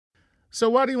So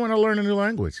why do you want to learn a new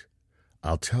language?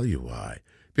 I'll tell you why.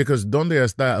 Because ¿Dónde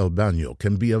está el baño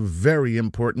can be a very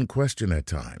important question at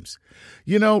times.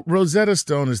 You know, Rosetta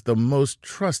Stone is the most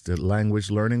trusted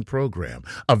language learning program,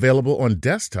 available on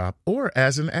desktop or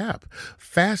as an app.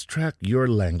 Fast-track your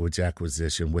language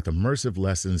acquisition with immersive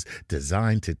lessons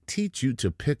designed to teach you to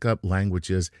pick up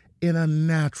languages in a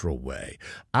natural way.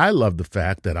 I love the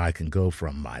fact that I can go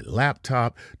from my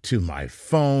laptop to my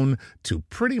phone to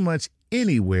pretty much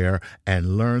anywhere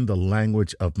and learn the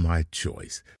language of my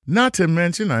choice. Not to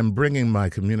mention, I'm bringing my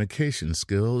communication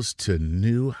skills to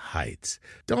new heights.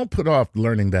 Don't put off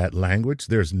learning that language.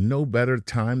 There's no better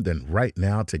time than right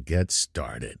now to get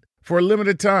started. For a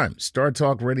limited time, Star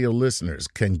Talk Radio listeners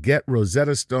can get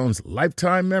Rosetta Stone's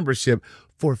lifetime membership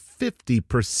for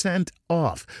 50%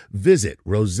 off. Visit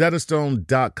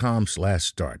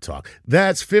rosettastone.com/StarTalk.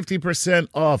 That's 50%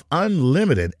 off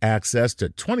unlimited access to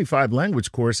 25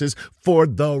 language courses for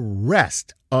the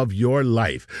rest of your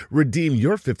life. Redeem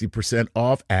your 50%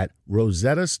 off at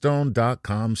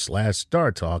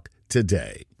rosettastone.com/StarTalk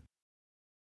today.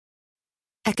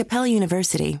 At Capella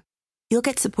University, you'll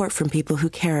get support from people who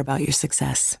care about your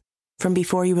success. From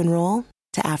before you enroll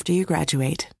to after you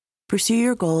graduate, pursue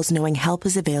your goals knowing help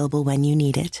is available when you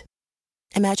need it.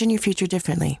 Imagine your future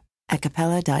differently at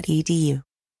capella.edu.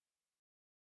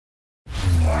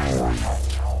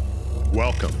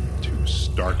 Welcome to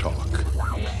Star Talk,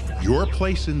 your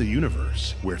place in the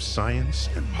universe where science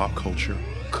and pop culture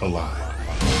collide.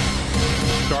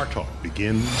 Star Talk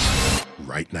begins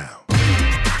right now.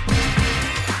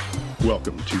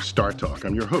 Welcome to Star Talk.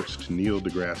 I'm your host, Neil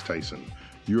deGrasse Tyson,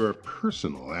 your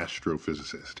personal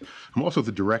astrophysicist. I'm also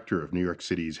the director of New York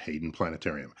City's Hayden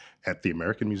Planetarium at the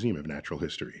American Museum of Natural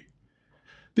History.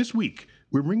 This week,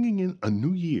 we're ringing in a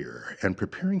new year and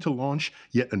preparing to launch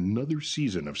yet another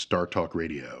season of Star Talk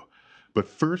Radio. But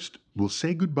first, we'll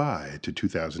say goodbye to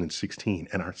 2016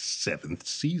 and our 7th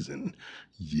season.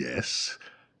 Yes,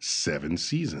 7th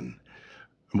season.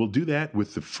 And we'll do that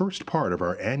with the first part of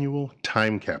our annual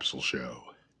Time Capsule show.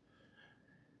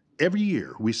 Every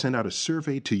year, we send out a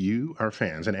survey to you, our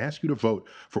fans, and ask you to vote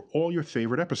for all your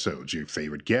favorite episodes, your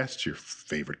favorite guests, your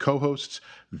favorite co-hosts.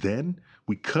 Then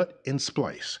we cut and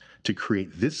splice to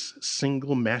create this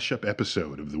single mashup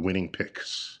episode of the winning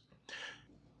picks.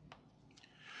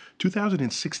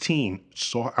 2016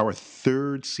 saw our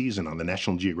 3rd season on the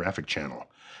National Geographic Channel,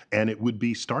 and it would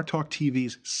be Star Talk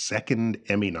TV's 2nd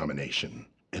Emmy nomination.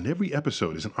 And every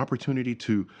episode is an opportunity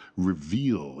to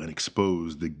reveal and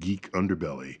expose the geek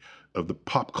underbelly of the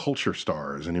pop culture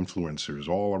stars and influencers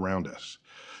all around us.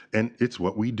 And it's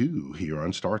what we do here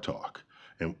on Star Talk.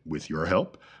 And with your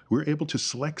help, we're able to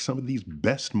select some of these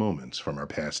best moments from our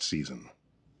past season.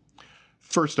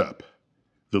 First up,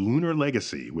 the Lunar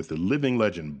Legacy with the living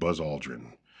legend Buzz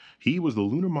Aldrin. He was the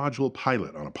lunar module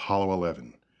pilot on Apollo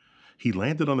 11. He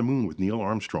landed on the moon with Neil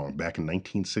Armstrong back in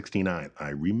 1969. I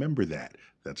remember that.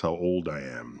 That's how old I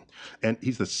am. And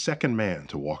he's the 2nd man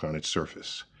to walk on its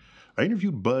surface. I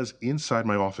interviewed Buzz inside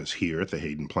my office here at the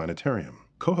Hayden Planetarium.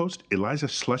 Co-host Eliza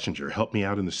Schlesinger helped me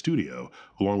out in the studio,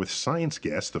 along with science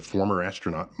guest, the former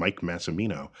astronaut Mike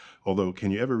Massimino. Although, can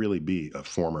you ever really be a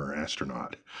former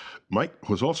astronaut? Mike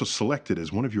was also selected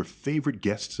as one of your favorite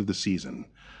guests of the season.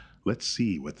 Let's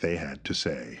see what they had to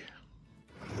say.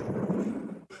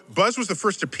 Buzz was the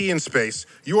first to pee in space.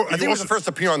 I think he was the first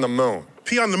to pee on the moon.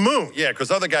 Pee on the moon? Yeah, because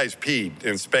other guys peed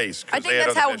in space. I think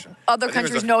that's how other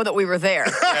countries know that we were there.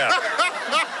 Yeah.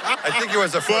 I think he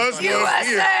was the first. Buzz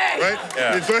USA! Right?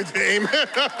 Yeah. You're trying to aim.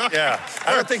 Yeah.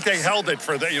 I don't think they held it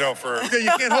for, for... Yeah,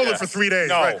 you can't hold it for 3 days.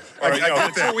 No. Right. I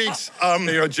get that. 2 weeks,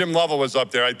 Jim Lovell was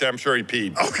up there. I'm sure he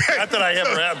peed. Okay. Not that I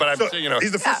ever had, but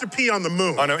He's the first to pee on the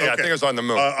moon. I think it was on the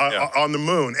moon. On the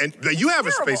moon. And you have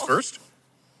a space first.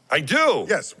 I do.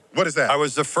 Yes. What is that? I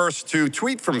was the first to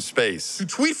tweet from space. To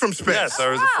tweet from space? Yes, I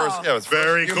was the first. Yeah, I was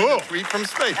very first cool. To tweet from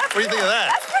space. What do you think of that?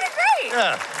 That's pretty great.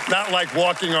 Yeah, not like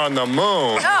walking on the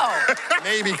moon. No.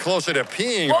 Maybe closer to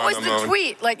peeing what on the moon. What was the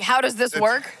tweet? Like, how does this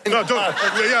work? No, don't.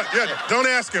 Don't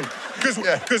ask him, because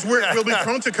we'll be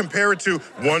prone to compare it to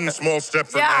one small step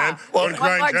for man, one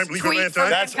crying giant leap for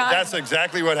mankind. That's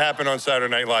exactly what happened on Saturday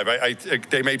Night Live.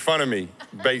 They made fun of me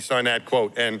based on that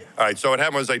quote. And all right, so what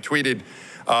happened was I tweeted.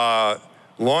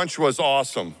 Launch was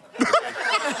awesome. Yep.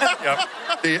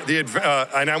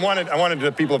 And I wanted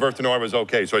the people of Earth to know I was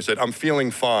okay. So I said, I'm feeling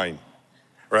fine,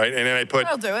 right? And then I put,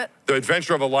 I'll do it. The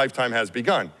adventure of a lifetime has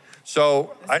begun.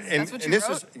 So, that's what you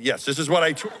wrote? This is what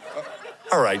I,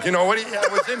 all right, I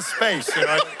was in space.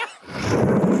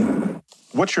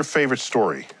 What's your favorite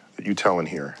story that you tell in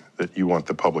here that you want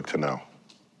the public to know?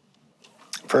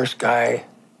 First guy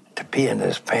to pee in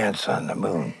his pants on the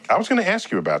moon. I was going to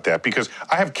ask you about that because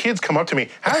I have kids come up to me,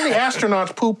 how do the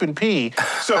astronauts poop and pee?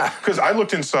 So, because I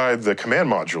looked inside the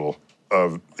command module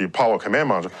of the Apollo command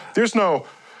module, there's no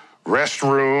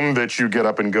restroom that you get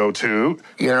up and go to.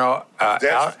 You know,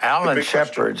 Alan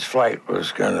Shepard's flight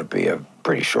was going to be a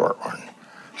pretty short one.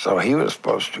 So he was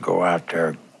supposed to go out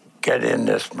there, get in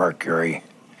this Mercury,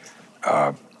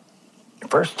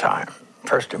 first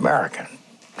American,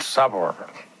 suborbital.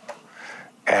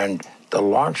 And the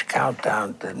launch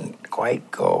countdown didn't quite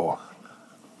go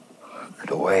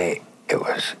the way it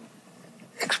was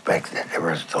expected. There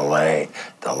was delay.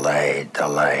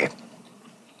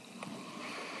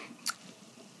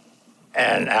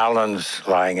 And Alan's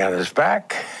lying on his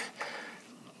back.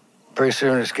 Pretty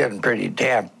soon it's getting pretty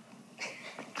damp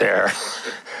there.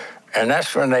 And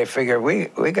that's when they figured we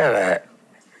got to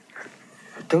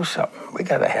do something. We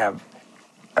got to have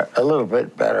a little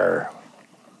bit better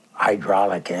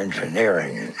hydraulic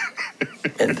engineering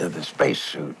into the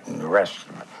spacesuit and the rest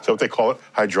of it. So what they call it,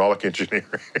 hydraulic engineering.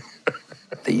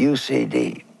 The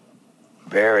UCD,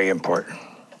 very important,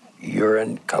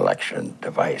 urine collection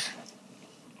device.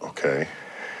 Okay.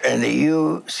 And the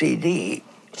UCD.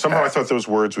 Somehow I thought those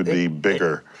words would be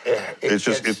bigger. It's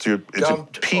a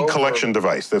pee collection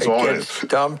device. That's all it is. It gets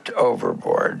dumped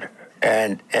overboard,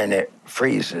 and it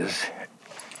freezes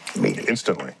immediately.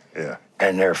 Instantly, yeah.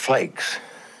 And they're flakes.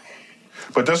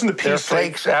 But doesn't the pee They're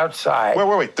flakes outside.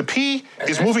 Wait. The pee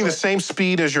is moving the same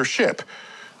speed as your ship.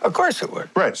 Of course it would.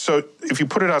 Right. So if you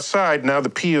put it outside, now the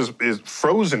pee is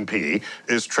frozen pee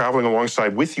is traveling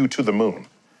alongside with you to the moon.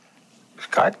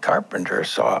 Scott Carpenter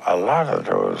saw a lot of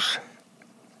those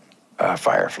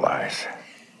fireflies.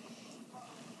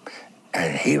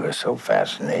 And he was so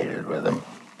fascinated with them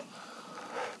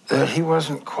that he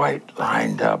wasn't quite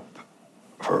lined up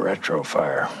for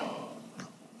retrofire.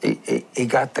 He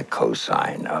got the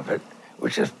cosine of it,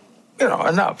 which is,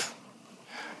 enough.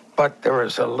 But there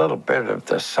was a little bit of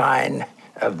the sine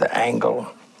of the angle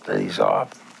that he's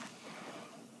off.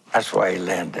 That's why he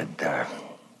landed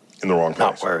in the wrong place.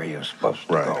 Not where he was supposed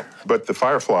to go. But the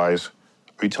fireflies,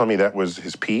 are you telling me that was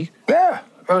his pee? Yeah,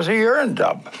 it was a urine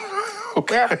dump.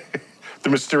 Okay. Yeah. The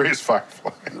mysterious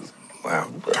fireflies.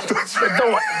 Well,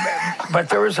 but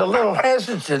there was a little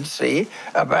hesitancy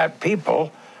about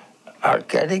people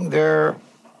getting their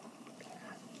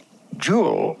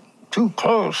jewel too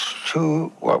close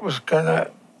to what was going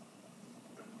to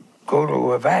go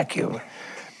to a vacuum,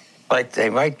 like they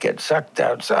might get sucked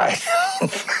outside.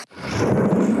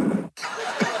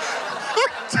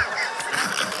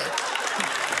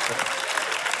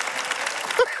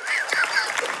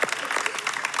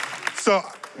 So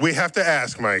we have to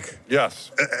ask, Mike.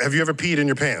 Yes. Have you ever peed in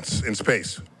your pants in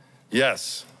space?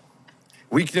 Yes.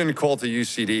 We didn't call it the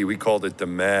UCD. We called it the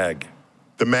MAG.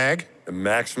 The MAG? The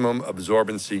Maximum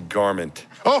Absorbency Garment.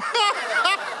 Oh!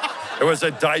 It was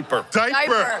a diaper.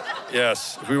 Diaper.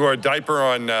 Yes. We wore a diaper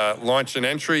on launch and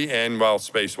entry and while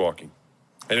spacewalking.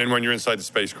 And then when you're inside the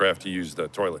spacecraft, you use the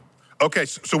toilet. Okay,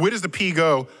 so where does the pee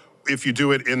go if you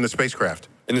do it in the spacecraft?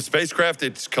 In the spacecraft,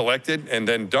 it's collected and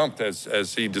then dumped,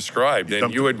 as he described.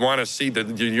 And you would want to see the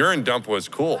urine dump was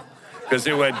cool. Because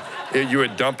you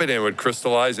would dump it and it would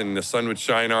crystallize and the sun would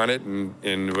shine on it and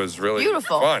it was really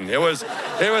fun. It was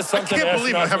something. I can't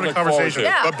believe I'm having a conversation.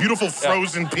 Yeah. A beautiful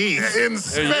frozen pee in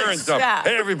space. A urine dump. Yeah.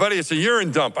 Hey everybody, it's a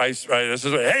urine dump. Hey,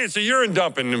 it's a urine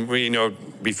dump, and we,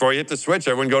 before you hit the switch,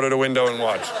 everyone go to the window and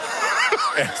watch.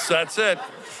 Yes, that's it.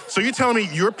 So you're telling me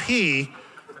your pee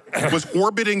was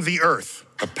orbiting the Earth?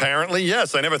 Apparently,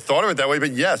 yes. I never thought of it that way,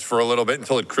 but yes, for a little bit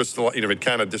until it crystallized. It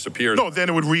kind of disappeared. No, then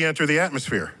it would re-enter the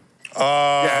atmosphere.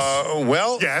 Yes.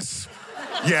 Well. Yes.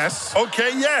 Yes.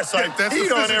 Okay. Yes. I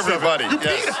peed on everybody. You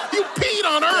peed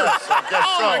on Earth.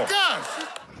 Yes, my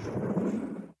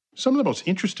God. Some of the most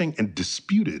interesting and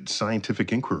disputed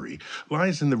scientific inquiry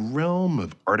lies in the realm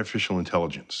of artificial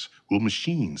intelligence. Will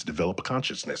machines develop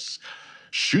consciousness?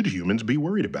 Should humans be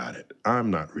worried about it? I'm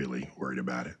not really worried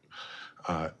about it.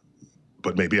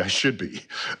 But maybe I should be.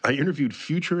 I interviewed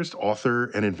futurist,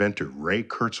 author, and inventor Ray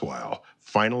Kurzweil.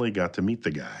 Finally got to meet the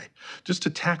guy, just to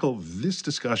tackle this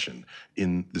discussion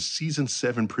in the Season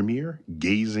 7 premiere,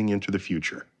 Gazing into the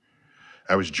Future.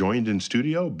 I was joined in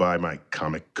studio by my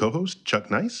comic co-host, Chuck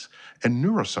Nice, and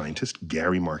neuroscientist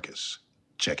Gary Marcus.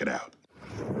 Check it out.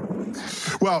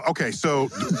 Well, okay, so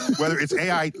whether it's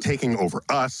AI taking over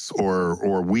us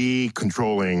or we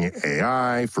controlling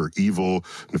AI for evil,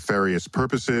 nefarious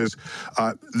purposes,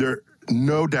 there's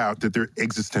no doubt that there are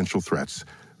existential threats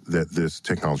that this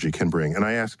technology can bring. And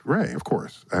I asked Ray, of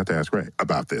course, I have to ask Ray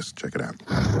about this. Check it out.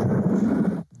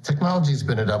 Technology's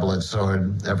been a double-edged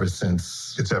sword ever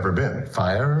since it's ever been.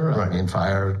 fire. Right. I mean,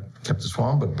 fire kept us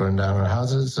warm, but burned down our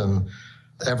houses. And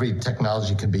every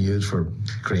technology can be used for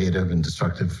creative and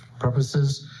destructive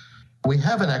purposes. We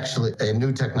have a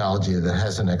new technology that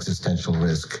has an existential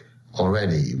risk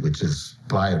already, which is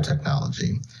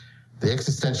biotechnology. The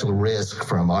existential risk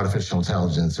from artificial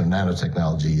intelligence or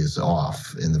nanotechnology is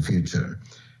off in the future.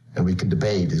 And we can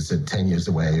debate, is it 10 years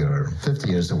away or 50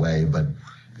 years away, but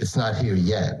it's not here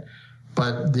yet.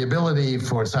 But the ability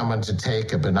for someone to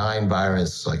take a benign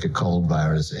virus, like a cold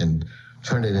virus, and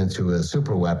turn it into a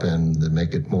super weapon that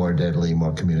make it more deadly,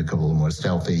 more communicable, more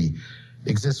stealthy,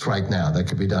 exists right now. That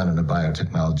could be done in a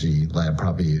biotechnology lab,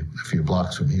 probably a few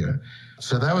blocks from here.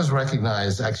 So that was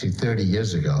recognized actually 30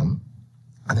 years ago.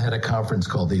 And they had a conference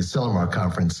called the Asilomar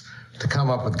Conference to come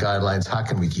up with guidelines. How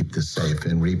can we keep this safe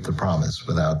and reap the promise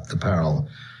without the peril?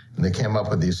 And they came up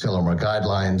with the Asilomar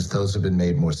guidelines. Those have been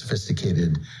made more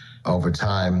sophisticated over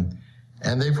time.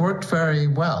 And they've worked very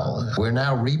well. We're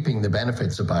now reaping the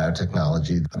benefits of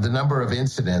biotechnology. The number of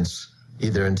incidents,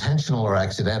 either intentional or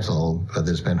accidental,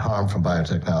 there's been harm from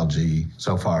biotechnology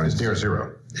so far is near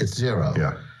zero. It's zero.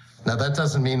 Yeah. Now, that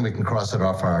doesn't mean we can cross it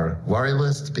off our worry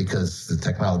list because the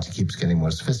technology keeps getting more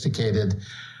sophisticated.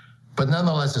 But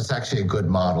nonetheless, it's actually a good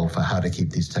model for how to keep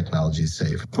these technologies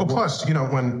safe. Well, plus,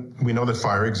 when we know that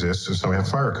fire exists, so we have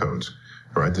fire codes,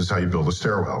 right? This is how you build a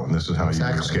stairwell, and this is how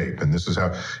you escape, and this is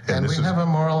how... And we have a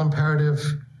moral imperative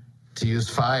to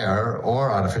use fire or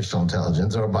artificial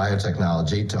intelligence or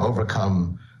biotechnology to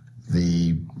overcome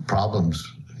the problems,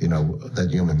 that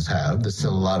humans have. There's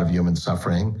still a lot of human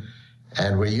suffering.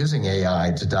 And we're using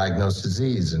AI to diagnose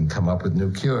disease and come up with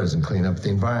new cures and clean up the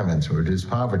environment to reduce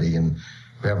poverty. And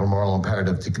we have a moral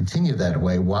imperative to continue that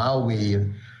way while we,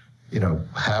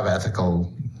 have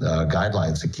ethical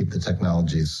guidelines to keep the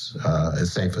technologies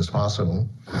as safe as possible.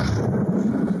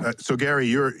 So, Gary,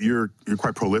 you're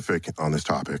quite prolific on this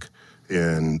topic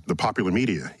in the popular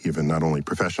media, even not only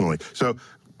professionally. So,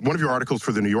 one of your articles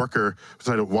for The New Yorker was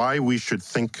titled "Why We Should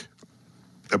Think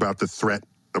About the Threat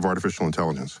of Artificial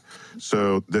Intelligence."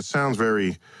 So this sounds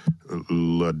very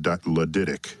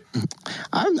Ludditic.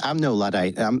 I'm no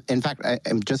Luddite. In fact,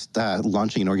 I'm just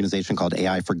launching an organization called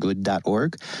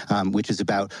AIforGood.org, which is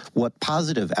about what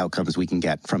positive outcomes we can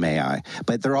get from AI.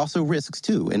 But there are also risks,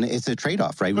 too, and it's a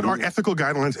trade-off, right? But are ethical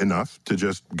guidelines enough to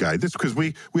just guide this? Because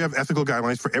we have ethical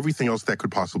guidelines for everything else that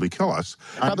could possibly kill us.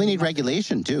 Probably need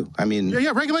regulation, too. I mean...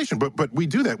 Yeah, regulation. But we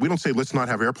do that. We don't say, let's not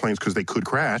have airplanes because they could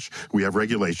crash. We have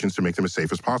regulations to make them as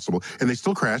safe as possible. And they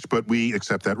still crash, but we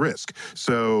accept that risk.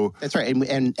 So... That's right.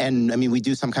 And I mean, we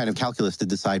do some kind of calculus to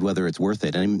decide whether it's worth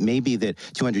it. And maybe that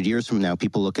 200 years from now,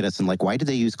 people look at us and like, why did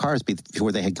they use cars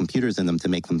before they had computers in them to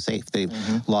make them safe? They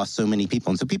lost so many people.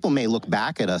 And so people may look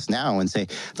back at us now and say,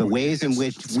 the ways in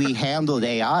which we handled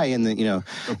AI in the,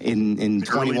 in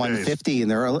 2150 in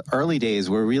the early days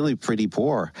were really pretty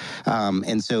poor.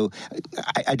 And so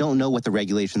I don't know what the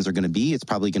regulations are going to be. It's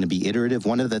probably going to be iterative.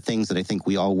 One of the things that I think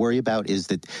we all worry about is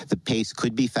that the pace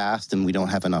could be fast and we don't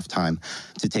have enough time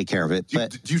to take care of it.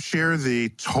 Do you share the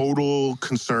total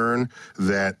concern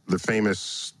that the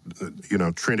famous,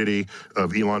 trinity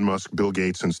of Elon Musk, Bill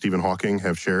Gates, and Stephen Hawking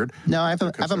have shared? No, I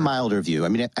have a milder view. I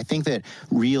mean, I think that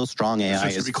real strong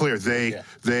AI to be clear,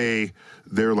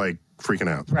 they're like freaking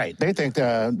out. Right. They think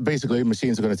basically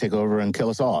machines are going to take over and kill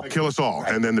us all. Kill us all.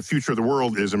 Right. And then the future of the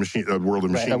world is a world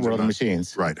of machines. A world of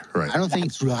machines. Right. I don't think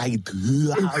it's right.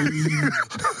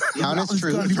 The honest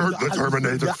truth. The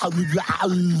Terminator.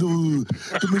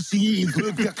 The machines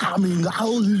are coming.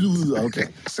 Okay.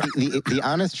 The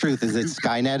honest truth is that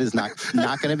Skynet is not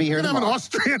going to be here tomorrow. Have an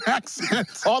Austrian accent.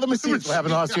 All the machines will have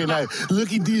an Austrian accent.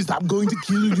 Look at this. I'm going to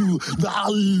kill you.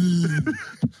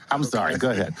 I'm sorry.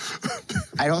 Go ahead.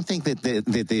 I don't think that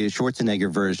the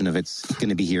Schwarzenegger version of it's going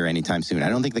to be here anytime soon. I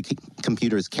don't think the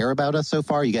computers care about us so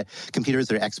far. You get computers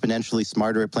that are exponentially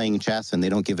smarter at playing chess, and they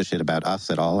don't give a shit about us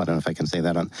at all. I don't know if I can say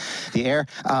that on the air.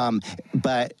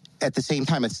 But at the same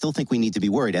time, I still think we need to be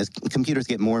worried. As computers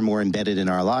get more and more embedded in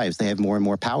our lives, they have more and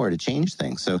more power to change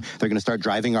things. So they're going to start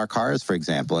driving our cars, for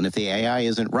example. And if the AI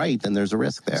isn't right, then there's a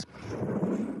risk there.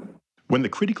 When the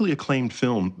critically acclaimed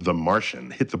film The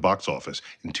Martian hit the box office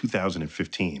in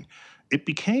 2015, it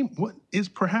became what is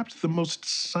perhaps the most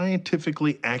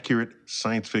scientifically accurate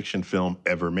science fiction film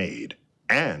ever made.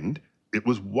 And it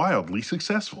was wildly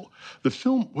successful. The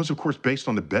film was, of course, based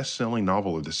on the best-selling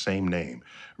novel of the same name,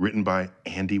 written by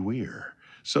Andy Weir.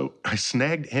 So I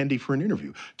snagged Andy for an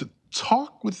interview to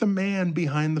talk with the man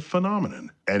behind the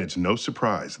phenomenon. And it's no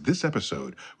surprise, this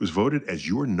episode was voted as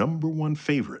your #1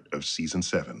 favorite of Season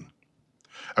 7.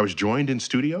 I was joined in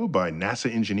studio by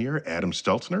NASA engineer Adam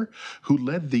Steltzner, who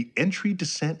led the entry,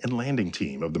 descent, and landing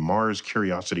team of the Mars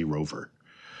Curiosity rover.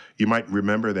 You might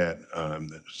remember that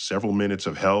several minutes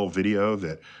of hell video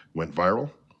that went viral.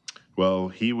 Well,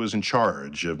 he was in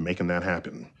charge of making that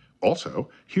happen. Also,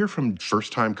 hear from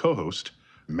first-time co-host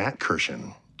Matt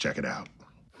Kirshen. Check it out.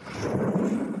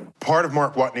 Part of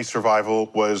Mark Watney's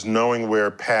survival was knowing where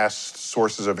past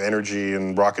sources of energy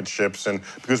and rocket ships, and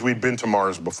because we'd been to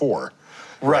Mars before.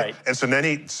 Right. And so then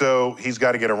he's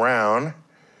got to get around,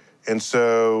 and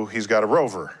so he's got a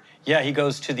rover. Yeah, he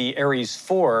goes to the Ares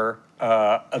 4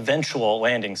 eventual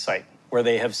landing site, where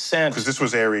they have sent... Because this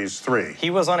was Ares 3.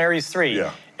 He was on Ares 3.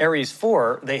 Yeah. Ares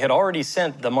 4, they had already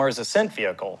sent the Mars Ascent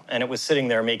vehicle, and it was sitting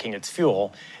there making its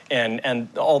fuel, and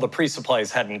all the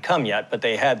pre-supplies hadn't come yet, but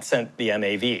they had sent the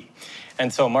MAV.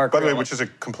 And so Mark... By the way, which is a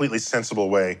completely sensible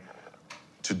way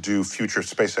to do future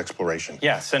space exploration.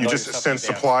 Yeah, you just send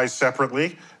supplies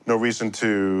separately. No reason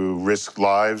to risk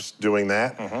lives doing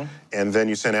that. Mm-hmm. And then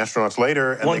you send astronauts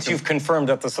later. And once you've confirmed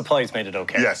that the supplies made it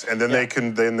okay. Yes, and then they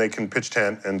can pitch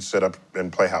tent and set up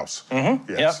and play house.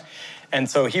 Mm-hmm. Yes. Yep. And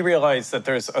so he realized that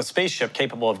there's a spaceship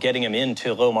capable of getting him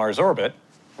into low Mars orbit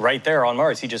right there on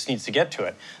Mars. He just needs to get to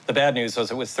it. The bad news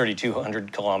was it was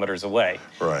 3,200 kilometers away.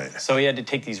 Right. So he had to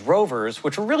take these rovers,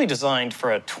 which were really designed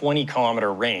for a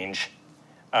 20-kilometer range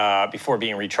before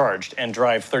being recharged, and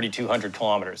drive 3,200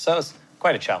 kilometers. So that was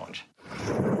quite a challenge.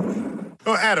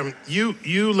 Oh, Adam,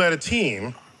 you led a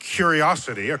team,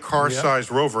 Curiosity, a car-sized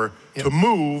rover, to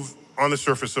move on the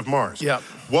surface of Mars. Yep.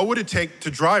 What would it take to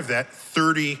drive that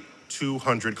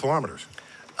 3,200 kilometers?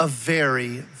 A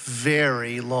very,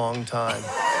 very long time.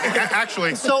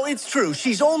 Actually. So it's true.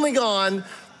 She's only gone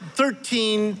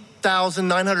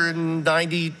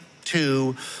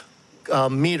 13,992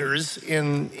 meters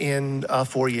in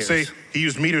 4 years. See, he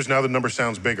used meters, now the number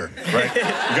sounds bigger, right? You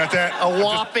got that? A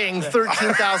whopping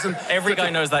 13,000. Every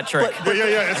guy knows that trick.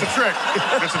 Yeah, it's a trick.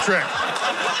 It's a trick.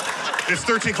 It's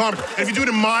 13 kilometers. And if you do it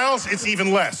in miles, it's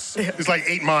even less. It's like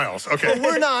 8 miles. Okay. But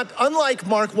we're not, unlike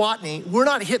Mark Watney, we're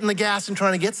not hitting the gas and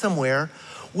trying to get somewhere.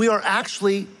 We are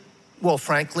actually, well,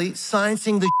 frankly,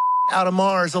 sciencing the out of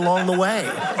Mars along the way.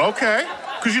 Okay,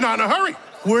 because you're not in a hurry.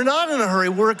 We're not in a hurry.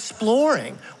 We're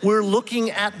exploring. We're looking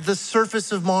at the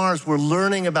surface of Mars. We're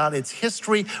learning about its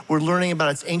history. We're learning about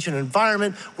its ancient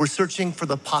environment. We're searching for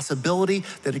the possibility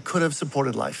that it could have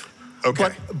supported life.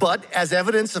 Okay. But as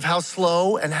evidence of how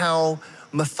slow and how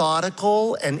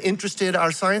methodical and interested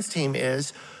our science team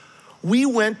is, we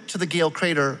went to the Gale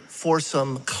crater for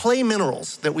some clay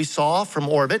minerals that we saw from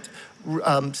orbit,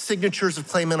 signatures of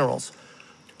clay minerals.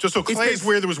 So clay is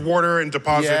where there was water and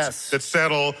deposits that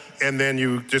settle, and then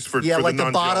you just for like the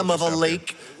the bottom of a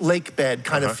lake bed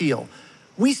kind of feel.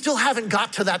 We still haven't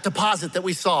got to that deposit that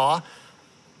we saw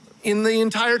in the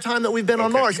entire time that we've been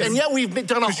on Mars, and yet we've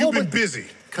done a whole. You've been busy.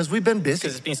 Because we've been busy.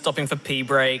 Because it's been stopping for pee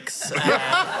breaks. All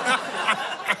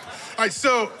right,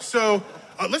 so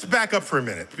let's back up for a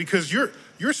minute, because your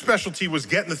specialty was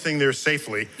getting the thing there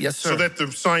safely. Yes, sir. So that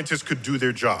the scientists could do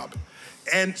their job.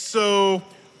 And so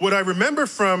what I remember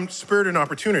from Spirit and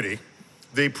Opportunity,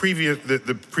 the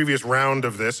previous round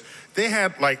of this, they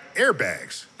had like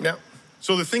airbags. Yeah.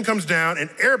 So the thing comes down and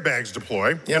airbags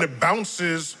deploy, and it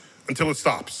bounces until it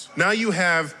stops. Now you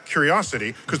have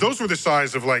Curiosity, because those were the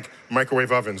size of like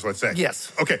microwave ovens, let's say.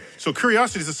 Yes. Okay, so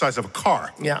Curiosity is the size of a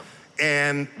car. Yeah.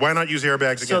 And why not use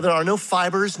airbags again? So there are no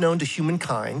fibers known to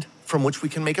humankind from which we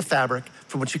can make a fabric,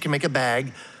 from which we can make a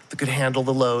bag that could handle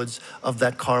the loads of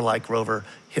that car-like rover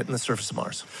hitting the surface of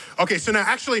Mars. Okay, so now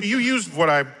actually you used what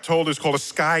I'm told is called a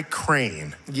sky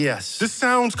crane. Yes. This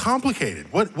sounds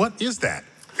complicated. What is that?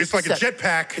 It's like a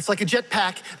jetpack. It's like a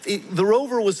jetpack. The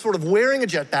rover was sort of wearing a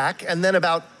jetpack, and then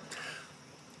about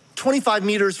 25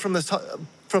 meters from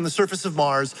the surface of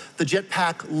Mars, the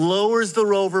jetpack lowers the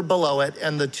rover below it,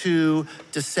 and the two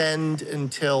descend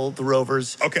until the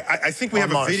rover's Okay, I think we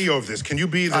have Mars. a video of this. Can you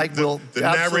be the narrative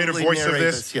absolutely voice of narrate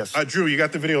this? Yes. Drew, you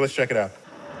got the video. Let's check it out.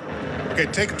 Okay,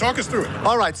 talk us through it.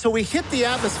 All right, so we hit the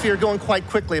atmosphere going quite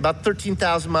quickly, about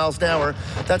 13,000 miles an hour.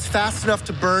 That's fast enough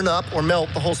to burn up or melt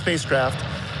the whole spacecraft.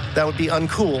 That would be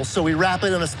uncool. So we wrap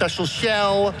it in a special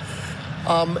shell.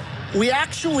 We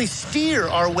actually steer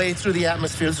our way through the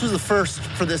atmosphere. This was the first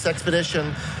for this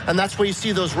expedition, and that's where you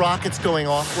see those rockets going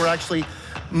off. We're actually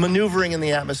maneuvering in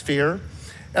the atmosphere.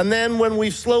 And then when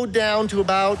we've slowed down to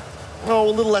about, a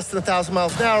little less than 1,000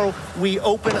 miles an hour, we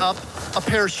open up a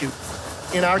parachute.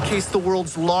 In our case, the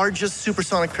world's largest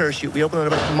supersonic parachute. We open it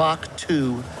up at Mach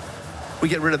 2. We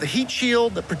get rid of the heat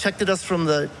shield that protected us from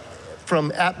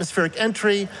atmospheric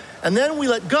entry, and then we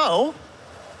let go,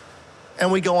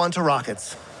 and we go on to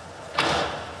rockets.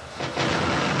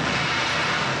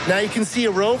 Now you can see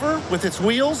a rover with its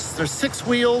wheels. There's 6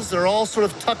 wheels. They're all sort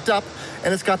of tucked up,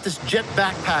 and it's got this jet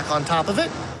backpack on top of it.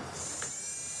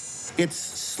 It's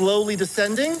slowly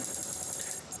descending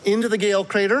into the Gale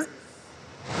crater.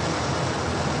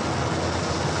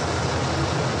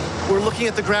 We're looking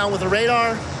at the ground with a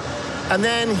radar. And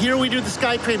then here we do the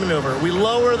sky crane maneuver. We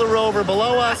lower the rover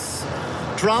below us,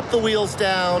 drop the wheels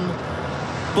down.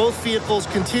 Both vehicles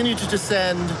continue to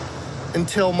descend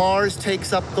until Mars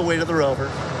takes up the weight of the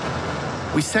rover.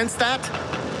 We sense that,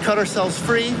 cut ourselves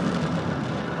free,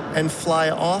 and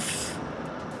fly off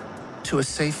to a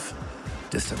safe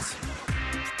distance.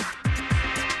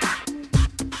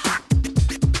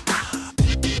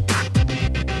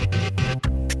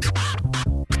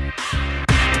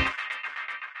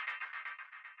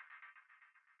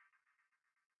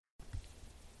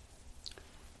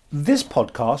 This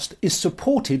podcast is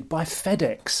supported by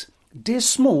FedEx. Dear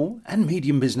small and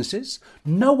medium businesses,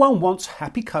 no one wants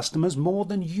happy customers more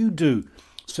than you do.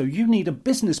 So you need a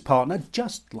business partner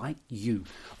just like you,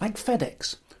 like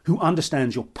FedEx, who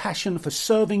understands your passion for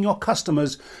serving your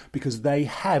customers because they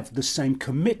have the same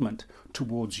commitment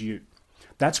towards you.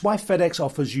 That's why FedEx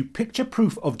offers you picture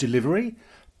proof of delivery,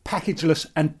 packageless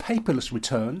and paperless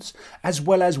returns, as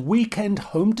well as weekend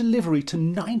home delivery to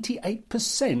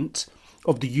 98%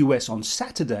 of the US on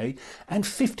Saturday and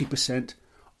 50%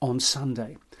 on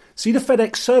Sunday. See the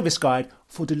FedEx service guide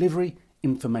for delivery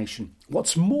information.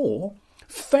 What's more,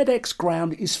 FedEx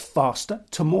Ground is faster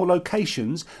to more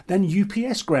locations than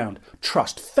UPS Ground.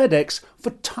 Trust FedEx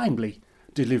for timely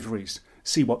deliveries.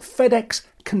 See what FedEx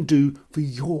can do for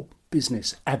your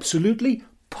business. Absolutely,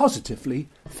 positively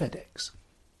FedEx.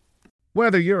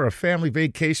 Whether you're a family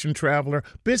vacation traveler,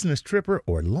 business tripper,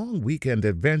 or long weekend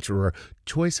adventurer,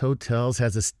 Choice Hotels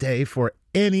has a stay for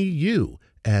any you.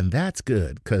 And that's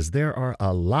good, because there are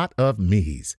a lot of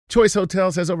me's. Choice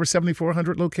Hotels has over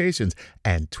 7,400 locations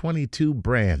and 22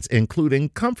 brands, including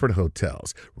Comfort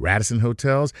Hotels, Radisson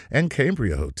Hotels, and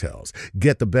Cambria Hotels.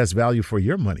 Get the best value for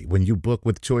your money when you book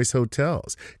with Choice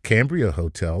Hotels. Cambria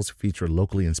Hotels feature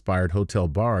locally inspired hotel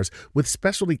bars with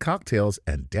specialty cocktails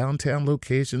and downtown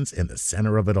locations in the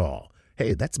center of it all.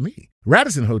 Hey, that's me.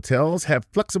 Radisson Hotels have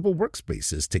flexible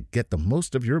workspaces to get the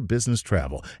most of your business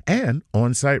travel and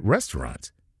on-site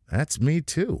restaurants. That's me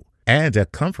too. And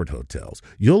at Comfort Hotels,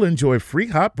 you'll enjoy free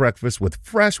hot breakfast with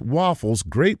fresh waffles,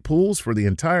 great pools for the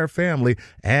entire family,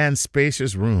 and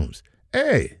spacious rooms.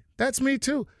 Hey, that's me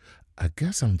too. I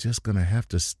guess I'm just going to have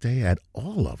to stay at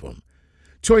all of them.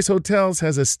 Choice Hotels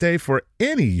has a stay for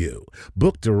any you.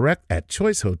 Book direct at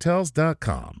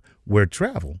choicehotels.com, where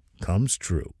travel comes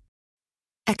true.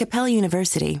 At Capella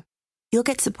University, you'll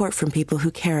get support from people who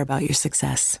care about your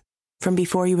success. From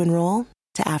before you enroll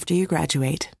to after you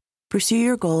graduate, pursue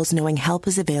your goals knowing help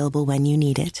is available when you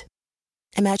need it.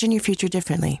 Imagine your future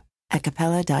differently at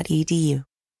capella.edu.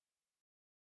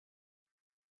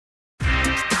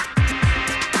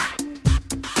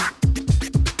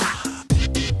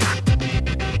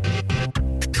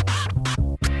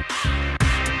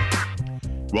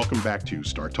 Welcome back to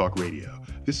Star Talk Radio.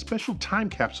 This special time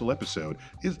capsule episode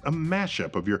is a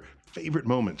mashup of your favorite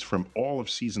moments from all of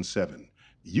Season 7.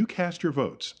 You cast your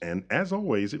votes, and as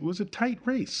always, it was a tight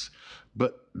race,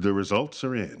 but the results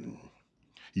are in.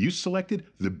 You selected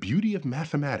The Beauty of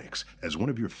Mathematics as one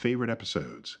of your favorite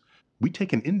episodes. We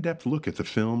take an in-depth look at the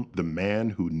film The Man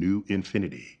Who Knew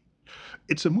Infinity.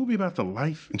 It's a movie about the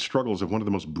life and struggles of one of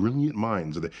the most brilliant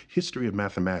minds of the history of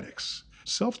mathematics,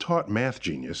 self-taught math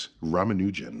genius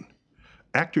Ramanujan.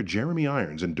 Actor Jeremy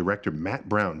Irons and director Matt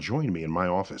Brown joined me in my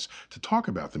office to talk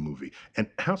about the movie and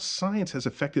how science has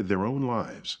affected their own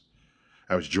lives.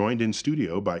 I was joined in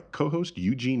studio by co-host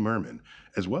Eugene Merman,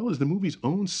 as well as the movie's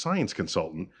own science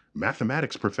consultant,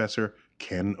 mathematics professor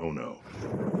Ken Ono.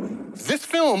 This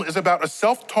film is about a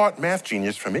self-taught math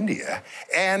genius from India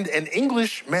and an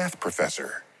English math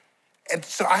professor. And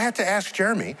so I had to ask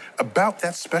Jeremy about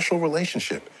that special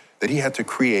relationship that he had to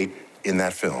create in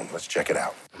that film. Let's check it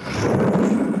out.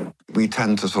 We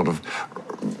tend to sort of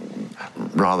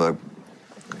rather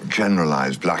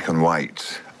generalize black and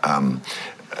white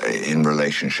in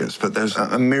relationships, but there's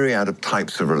a myriad of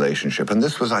types of relationship. And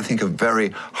this was, I think, a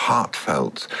very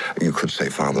heartfelt, you could say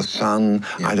father-son.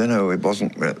 Yeah. I don't know, it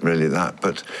wasn't really that,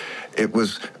 but it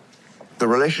was the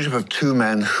relationship of two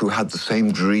men who had the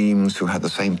same dreams, who had the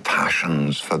same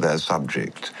passions for their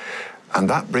subject. And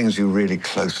that brings you really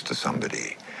close to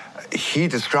somebody. He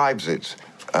describes it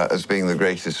as being the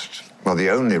greatest, well, the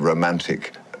only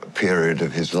romantic period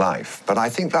of his life. But I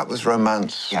think that was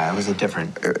romance. Yeah, it was a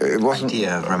different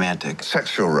idea of romantic.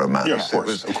 Sexual romance. Yeah, of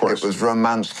course, It was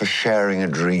romance for sharing a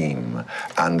dream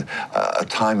and a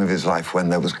time of his life when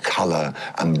there was color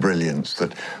and brilliance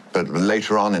but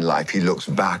later on in life he looks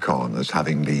back on as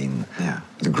having been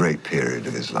the great period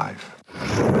of his life.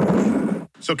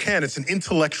 So, Ken, it's an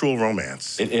intellectual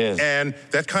romance. It is. And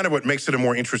that's kind of what makes it a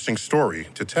more interesting story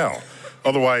to tell.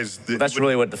 Otherwise... That's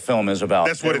really what the film is about.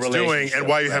 That's what it's doing, and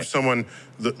why you have someone,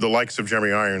 the likes of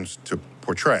Jeremy Irons, to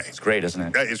portray. It's great, isn't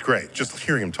it? It's great. Just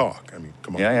hearing him talk. I mean,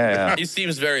 come on. Yeah. He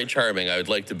seems very charming. I would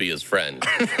like to be his friend.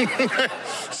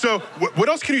 So, what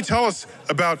else can you tell us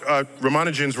about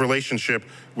Ramanujan's relationship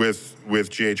with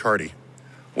G.H. Hardy?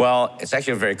 Well, it's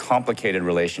actually a very complicated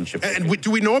relationship. And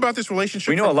do we know about this relationship?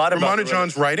 We know a lot about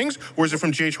Ramanujan's writings, or is it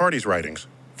from G.H. Hardy's writings?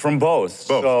 From both.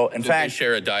 So, in Did fact, they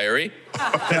share a diary?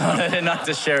 No, they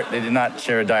did not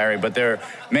share a diary, but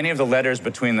many of the letters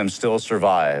between them still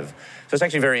survive. So it's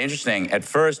actually very interesting. At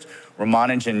first,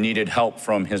 Ramanujan needed help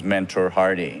from his mentor,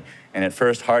 Hardy. And at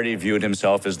first, Hardy viewed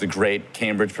himself as the great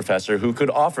Cambridge professor who could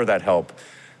offer that help.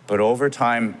 But over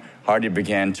time, Hardy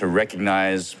began to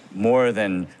recognize more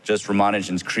than just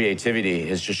Ramanujan's creativity,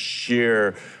 his just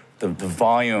sheer, the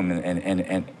volume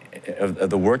and of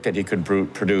the work that he could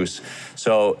produce.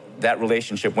 So that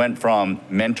relationship went from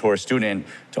mentor-student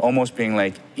to almost being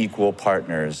like equal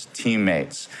partners,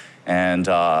 teammates. And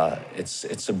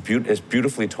it's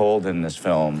beautifully told in this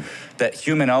film. That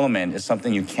human element is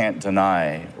something you can't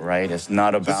deny, right? It's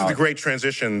not about... This is the great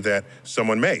transition that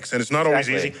someone makes, and it's not always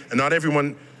easy, and not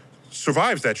everyone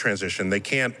survives that transition. They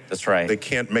can't. That's right. They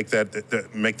can't make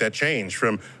that change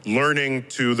from learning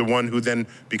to the one who then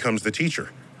becomes the teacher.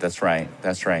 That's right.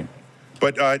 That's right.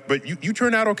 But you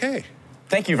turned out okay.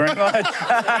 Thank you very much.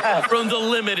 From the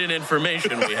limited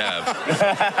information we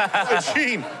have.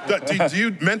 Gene,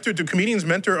 do comedians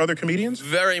mentor other comedians?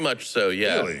 Very much so,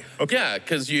 yeah. Really? Okay. Yeah,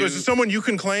 because So is it someone you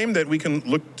can claim that we can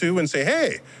look to and say,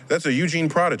 hey, that's a Eugene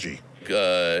prodigy?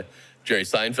 Jerry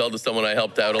Seinfeld is someone I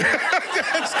helped out a lot.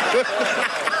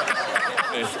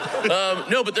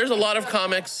 No, but there's a lot of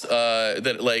comics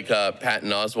that, like Patton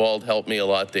Oswalt helped me a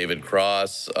lot, David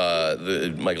Cross,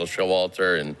 Michael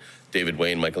Showalter, and David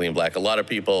Wayne, Michael Ian Black, a lot of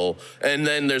people. And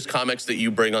then there's comics that you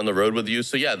bring on the road with you.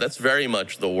 So yeah, that's very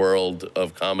much the world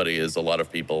of comedy, is a lot of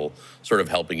people sort of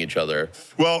helping each other.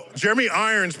 Well, Jeremy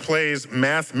Irons plays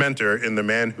math mentor in The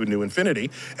Man Who Knew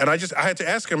Infinity. And I had to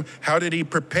ask him, how did he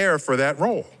prepare for that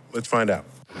role? Let's find out.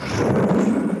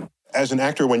 As an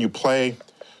actor, when you play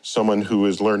someone who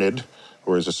is learned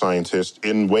or is a scientist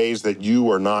in ways that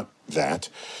you are not that,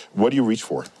 what do you reach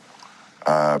for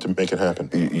to make it happen? Or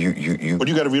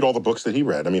do you got to read all the books that he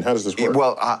read? I mean, how does this work?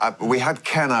 Well, we had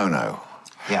Ken Ono.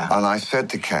 Yeah. And I said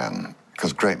to Ken,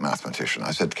 because great mathematician,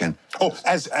 I said to Ken... Oh,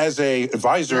 as a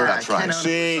advisor. That's right.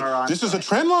 See, this is a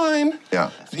trend line. Yeah.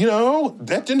 You know,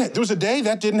 there was a day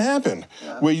that didn't happen,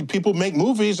 where people make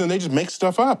movies and they just make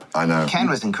stuff up. I know. Ken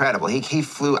was incredible. He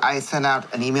flew, I sent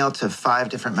out an email to 5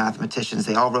 different mathematicians.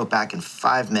 They all wrote back in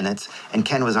 5 minutes, and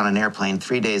Ken was on an airplane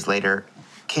 3 days later,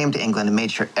 came to England and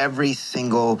made sure every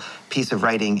single piece of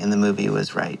writing in the movie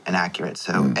was right and accurate.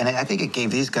 So, and I think it gave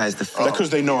these guys the feel. That's because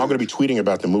they know I'm going to be tweeting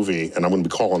about the movie, and I'm going to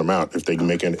be calling them out if they can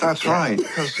make any. That's right.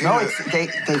 No, they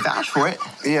vouch for it.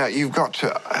 Yeah, you've got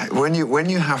to... When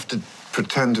you have to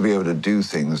pretend to be able to do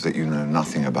things that you know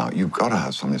nothing about, you've got to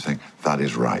have something saying, that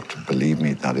is right. Believe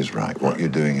me, that is right. What you're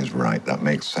doing is right. That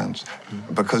makes sense.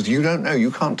 Because you don't know.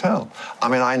 You can't tell. I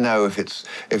mean, I know if it's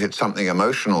something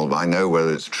emotional, but I know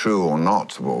whether it's true or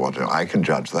not, or what. I can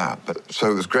judge that. But so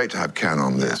it was great to have Ken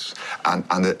on this, and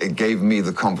it gave me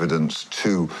the confidence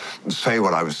to say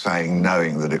what I was saying,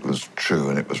 knowing that it was true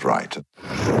and it was right.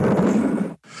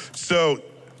 So,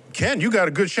 Ken, you got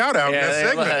a good shout out in that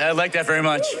segment. I like that very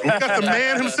much. We got the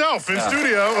man himself in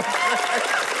studio.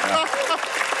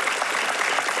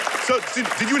 So,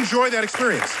 did you enjoy that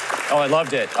experience? Oh, I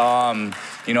loved it.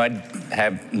 You know, I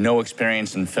have no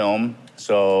experience in film,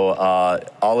 so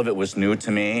all of it was new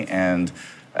to me, and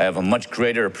I have a much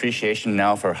greater appreciation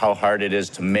now for how hard it is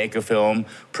to make a film,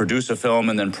 produce a film,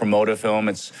 and then promote a film.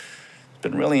 It's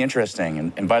been really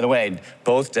interesting. And by the way,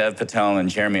 both Dev Patel and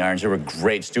Jeremy Irons, they were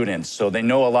great students, so they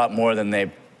know a lot more than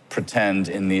they pretend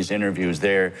in these interviews.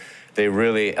 They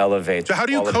really elevate. So how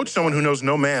do you coach someone who knows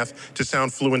no math to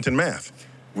sound fluent in math?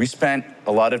 We spent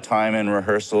a lot of time in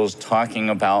rehearsals talking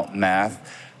about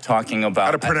math, talking about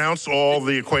how to pronounce all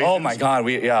the equations. Oh my God,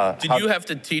 Did you have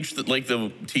to teach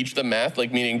the math?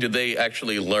 Like, meaning, did they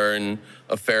actually learn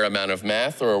a fair amount of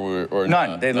math, or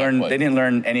none? They didn't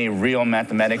learn any real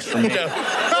mathematics from me.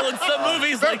 Well, in some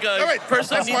movies, like a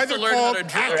person needs to learn how to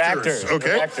draw. They're actors. Okay.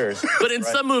 They're actors. But in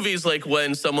some movies, like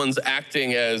when someone's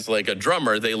acting as like a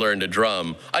drummer, they learn to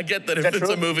drum. I get that if it's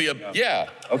a movie, yeah.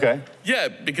 Okay. Yeah,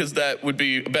 because that would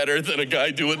be better than a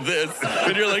guy doing this.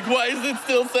 And you're like, why does it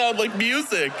still sound like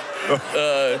music?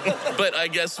 But I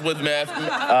guess with math.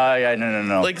 Yeah,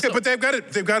 no. Like, but they've got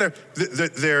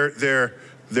to.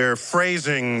 their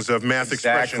phrasings of math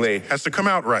expressions has to come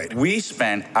out right. We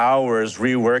spent hours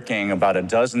reworking about a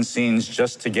dozen scenes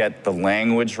just to get the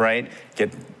language right,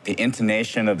 get the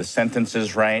intonation of the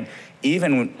sentences right. We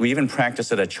even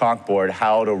practiced at a chalkboard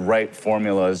how to write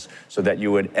formulas so that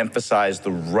you would emphasize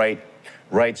the right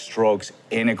strokes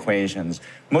in equations.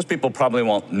 Most people probably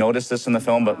won't notice this in the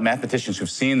film, but mathematicians who've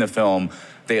seen the film,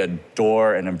 they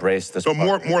adore and embrace this. So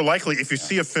more likely, if you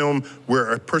see a film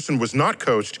where a person was not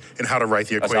coached in how to write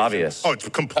the equation. That's obvious. Oh, it's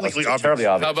completely obvious. Terribly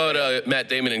obvious. How about Matt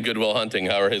Damon in Good Will Hunting?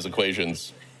 How are his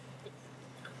equations?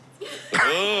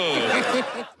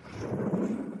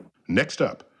 Next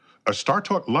up, a Star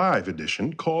Talk Live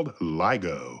edition called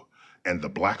LIGO and the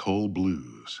Black Hole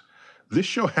Blues. This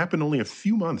show happened only a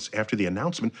few months after the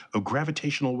announcement of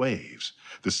gravitational waves,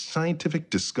 the scientific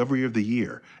discovery of the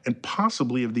year, and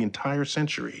possibly of the entire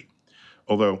century.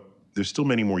 Although, there's still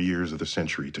many more years of the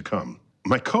century to come.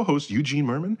 My co-host Eugene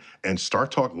Merman and Star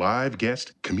Talk Live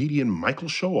guest, comedian Michael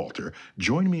Showalter,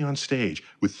 joined me on stage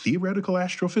with theoretical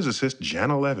astrophysicist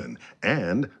Janna Levin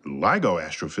and LIGO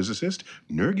astrophysicist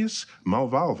Nergis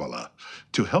Malvalvala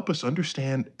to help us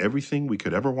understand everything we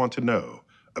could ever want to know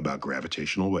about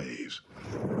gravitational waves.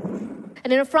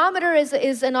 An interferometer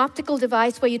is an optical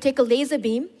device where you take a laser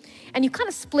beam and you kind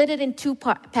of split it in two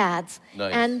paths.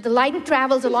 Nice. And the light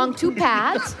travels along two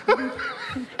paths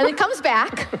and it comes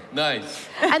back. Nice.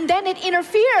 And then it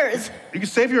interferes. You can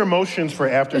save your emotions for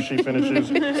after she finishes.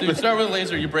 So you start with a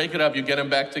laser, you break it up, you get them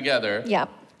back together. Yeah.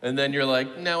 And then you're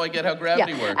like, now I get how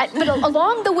gravity works. But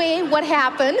along the way, what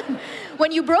happened,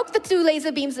 when you broke the two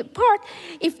laser beams apart,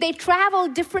 if they travel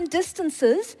different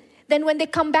distances, then when they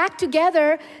come back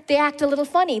together, they act a little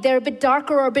funny. They're a bit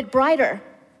darker or a bit brighter.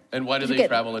 And why do they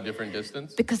travel a different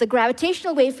distance? Because the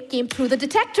gravitational wave came through the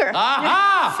detector.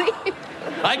 Aha! See?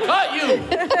 I caught you!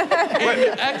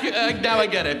 Now I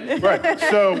get it. Right,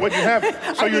 so what you have,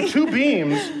 so your two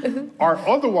beams are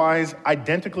otherwise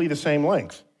identically the same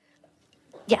length.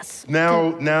 Yes.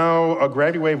 Now a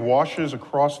gravity wave washes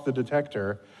across the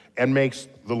detector and makes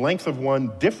the length of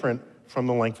one different from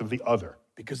the length of the other.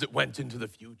 Because it went into the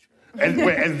future.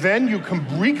 And then you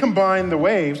recombine the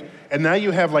waves, and now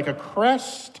you have like a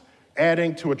crest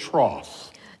adding to a trough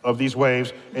of these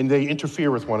waves, and they interfere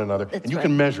with one another. That's and you right.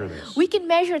 can measure this. We can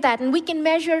measure that, and we can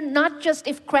measure not just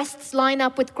if crests line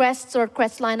up with crests or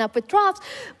crests line up with troughs,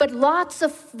 but lots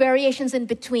of variations in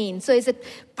between. So is it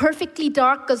perfectly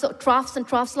dark because troughs and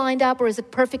troughs lined up, or is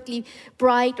it perfectly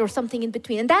bright or something in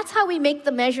between? And that's how we make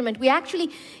the measurement. We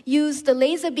actually use the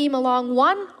laser beam along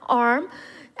one arm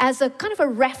as a kind of a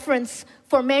reference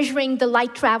for measuring the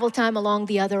light travel time along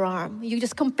the other arm. You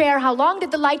just compare how long did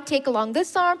the light take along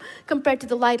this arm compared to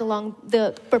the light along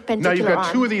the perpendicular arm. Now you've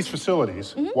got two of these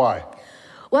facilities. Mm-hmm. Why?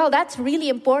 Well, that's really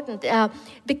important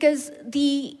because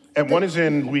And one is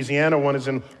in Louisiana, one is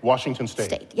in Washington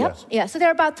State. Yep. Yes. Yeah, so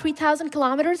they're about 3,000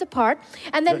 kilometers apart.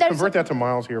 And then there's... Convert that to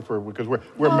miles here because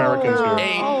we're Americans here.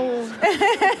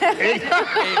 8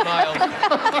 miles.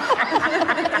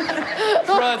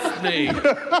 Trust me.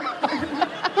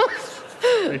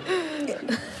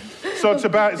 So it's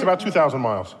about 2,000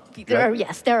 miles.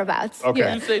 Yes, thereabouts. Okay.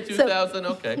 Yeah. You say 2,000,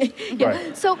 okay. Yeah.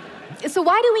 Right. So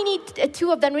why do we need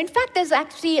two of them? In fact, there's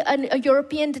actually a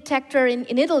European detector in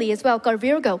Italy as well called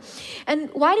Virgo.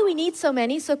 And why do we need so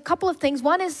many? So a couple of things.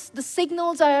 One is the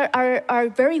signals are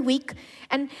very weak.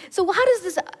 And so how does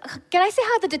this, can I say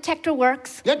how the detector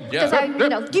works? Yeah.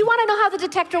 Do you want to know how the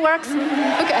detector works?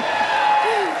 Okay.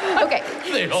 Okay.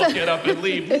 They all get up and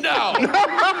leave. No. Wait,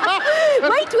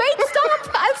 stop.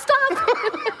 I'll stop.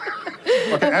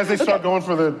 Okay, as they start going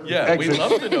for the exits. We'd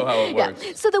love to know how it works.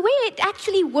 Yeah. So the way it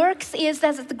actually works is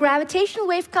that as the gravitational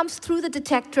wave comes through the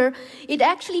detector, it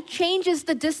actually changes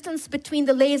the distance between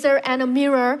the laser and a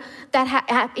mirror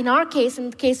that, in our case, in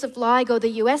the case of LIGO,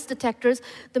 the US detectors,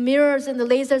 the mirrors and the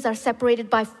lasers are separated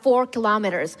by 4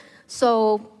 kilometers,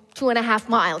 so 2.5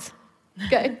 miles.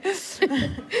 Okay.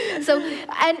 So,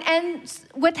 and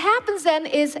what happens then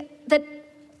is that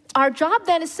our job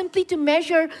then is simply to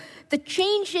measure the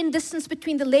change in distance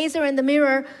between the laser and the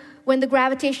mirror when the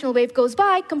gravitational wave goes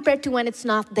by compared to when it's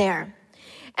not there.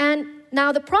 And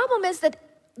now the problem is that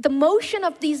the motion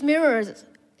of these mirrors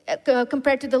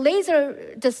compared to the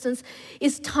laser distance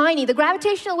is tiny. The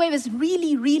gravitational wave is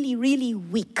really, really, really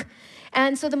weak.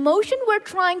 And so the motion we're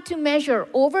trying to measure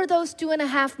over those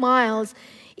 2.5 miles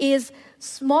is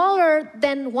smaller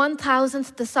than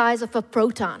 1,000th the size of a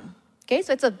proton. Okay,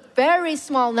 so it's a very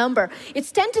small number.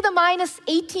 It's 10 to the minus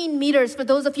 18 meters for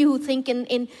those of you who think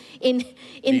in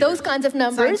those kinds of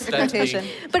numbers. Scientific notation.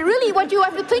 But really what you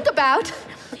have to think about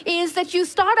is that you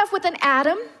start off with an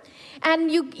atom,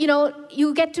 and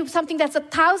you get to something that's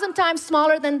 1,000 times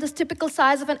smaller than this typical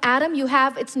size of an atom. You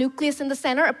have its nucleus in the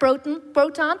center, a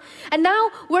proton. And now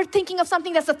we're thinking of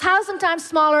something that's 1,000 times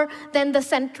smaller than the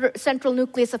central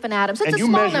nucleus of an atom. So it's a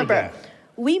small number. That.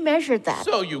 We measured that.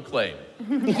 So you claim.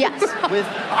 Yes.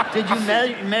 Did you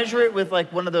measure it with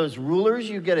like one of those rulers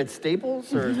you get at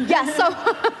Staples? Or? Yes. So.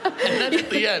 And then at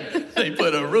the end, they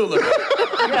put a ruler.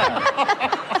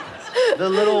 Yeah. The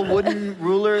little wooden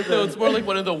ruler. No, it's more like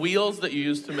one of the wheels that you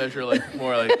use to measure,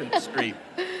 more like in the street.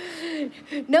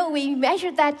 No, we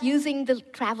measured that using the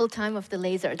travel time of the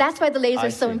laser. That's why the laser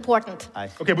is so important.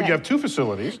 Okay, but you have two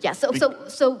facilities. Yeah,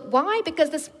 so why?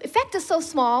 Because this effect is so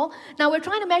small. Now we're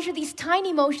trying to measure these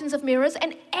tiny motions of mirrors,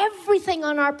 and everything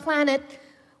on our planet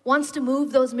wants to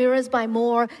move those mirrors by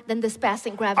more than this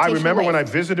passing gravitational I remember wave. when I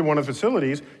visited one of the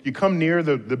facilities, you come near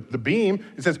the beam,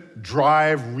 it says,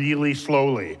 drive really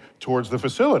slowly towards the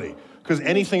facility. Because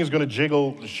anything is going to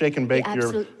jiggle, shake, and bake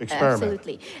your experiment.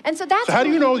 Absolutely. And so that's... So how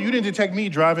do you know you didn't detect me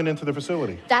driving into the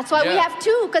facility? That's why we have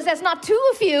two, because there's not two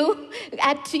of you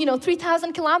at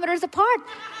 3,000 kilometers apart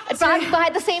driving by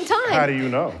at the same time. How do you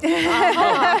know?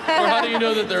 Or how do you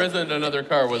know that there isn't another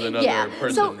car with another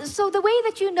person? So the way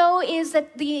that you know is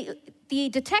that the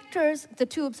detectors, at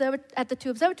the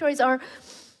two observatories are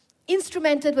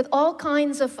instrumented with all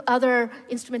kinds of other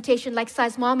instrumentation like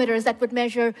seismometers that would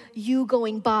measure you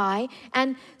going by.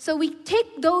 And so we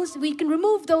can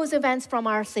remove those events from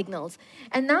our signals.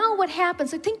 And now what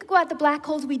happens, so think about the black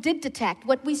holes we did detect.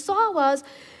 What we saw was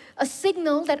a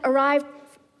signal that arrived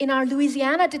in our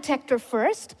Louisiana detector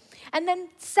first, and then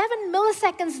 7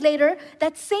 milliseconds later,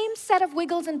 that same set of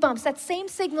wiggles and bumps, that same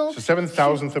signal... So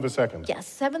 7,000th of a second. Yes,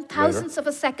 7,000ths of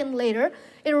a second later,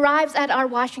 it arrives at our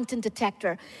Washington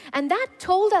detector. And that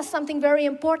told us something very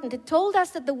important. It told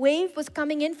us that the wave was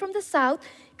coming in from the south,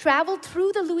 traveled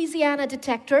through the Louisiana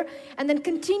detector, and then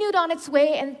continued on its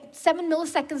way, and 7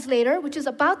 milliseconds later, which is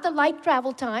about the light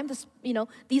travel time,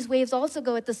 these waves also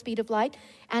go at the speed of light,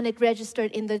 and it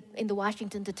registered in the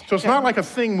Washington detector. So it's not like a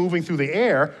thing moving through the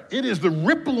air. It is the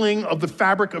rippling of the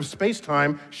fabric of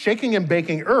space-time, shaking and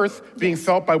baking Earth, being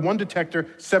felt by one detector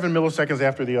 7 milliseconds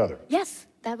after the other. Yes,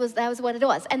 that was what it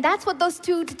was. And that's what those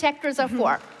two detectors are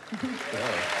for.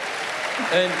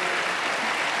 And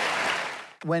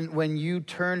when you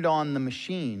turned on the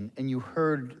machine and you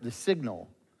heard the signal,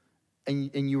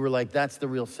 and you were like, that's the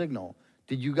real signal,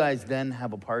 did you guys then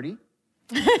have a party?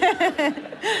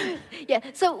 Yeah,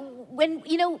 so when,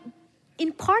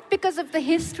 in part because of the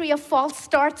history of false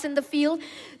starts in the field,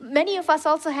 many of us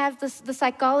also have the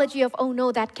psychology of, oh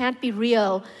no, that can't be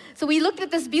real. So we looked at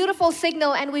this beautiful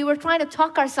signal and we were trying to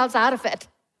talk ourselves out of it.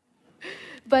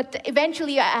 But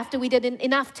eventually, after we did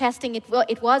enough testing, it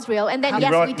was real. And then,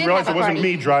 yes, we did have a party. It wasn't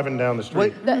me driving down the street.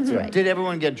 Wait, that's right. Did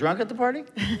everyone get drunk at the party?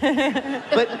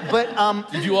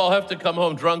 Did you all have to come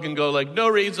home drunk and go like, no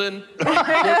reason? Because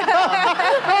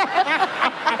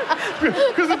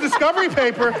the discovery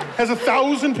paper has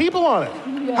 1,000 people on it.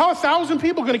 Yeah. How are 1,000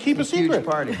 people going to keep a secret? Huge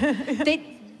party.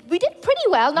 We did pretty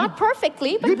well, not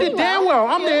perfectly, but you did damn well.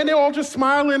 I'm there, and they're all just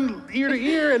smiling ear to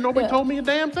ear, and nobody told me a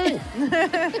damn thing.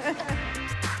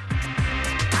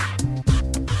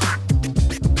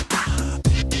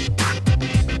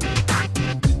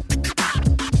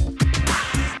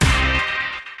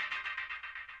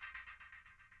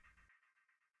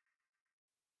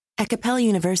 At Capella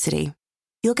University,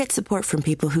 you'll get support from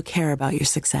people who care about your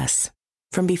success.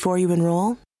 From before you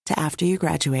enroll to after you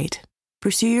graduate,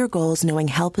 pursue your goals knowing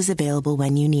help is available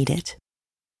when you need it.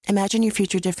 Imagine your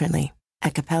future differently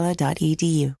at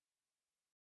capella.edu.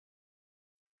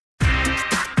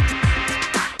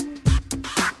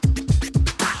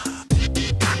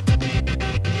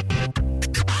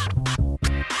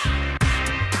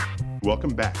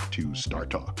 Welcome back to Star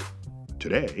Talk.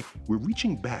 Today, we're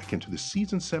reaching back into the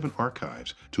Season 7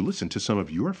 archives to listen to some of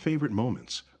your favorite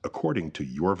moments, according to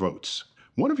your votes.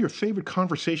 One of your favorite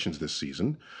conversations this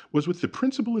season was with the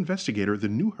principal investigator of the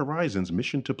New Horizons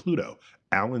mission to Pluto,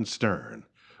 Alan Stern,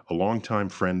 a longtime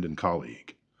friend and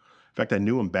colleague. In fact, I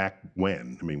knew him back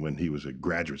when he was a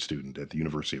graduate student at the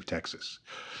University of Texas.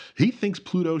 He thinks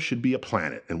Pluto should be a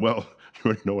planet, and well, you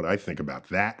already know what I think about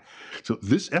that. So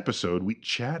this episode, we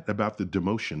chat about the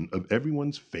demotion of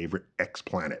everyone's favorite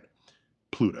ex-planet,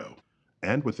 Pluto,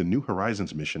 and what the New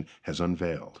Horizons mission has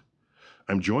unveiled.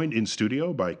 I'm joined in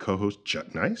studio by co-host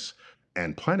Chuck Nice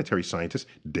and planetary scientist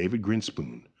David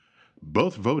Grinspoon.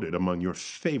 Both voted among your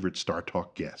favorite Star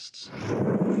Talk guests.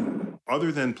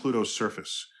 Other than Pluto's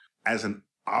surface, as an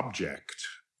object,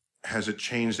 has it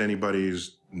changed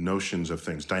anybody's notions of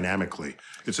things dynamically?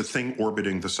 It's a thing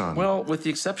orbiting the sun. Well, with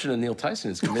the exception of Neil Tyson,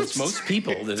 it's convinced most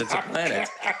people that it's a planet.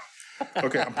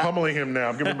 Okay, I'm pummeling him now.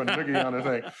 I'm giving him a noogie on the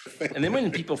thing. And then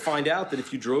when people find out that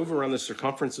if you drove around the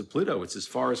circumference of Pluto, it's as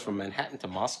far as from Manhattan to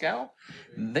Moscow,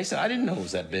 they said, I didn't know it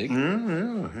was that big.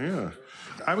 Yeah.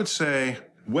 I would say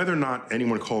whether or not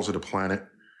anyone calls it a planet,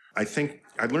 I think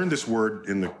I learned this word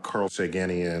in the Carl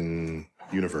Saganian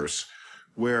universe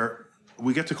where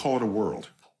we get to call it a world.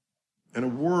 And a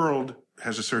world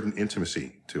has a certain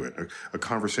intimacy to it, a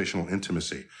conversational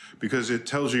intimacy, because it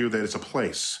tells you that it's a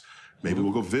place. Maybe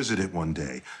we'll go visit it one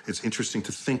day. It's interesting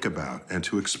to think about and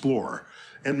to explore.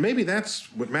 And maybe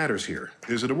that's what matters here.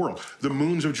 Is it a world? The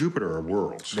moons of Jupiter are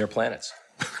worlds. They're planets.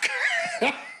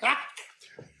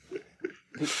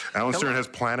 Alan Stern has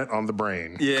planet on the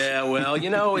brain. Yeah, well,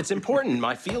 it's important.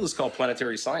 My field is called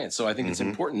planetary science, so I think it's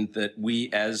important that we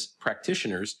as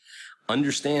practitioners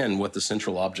understand what the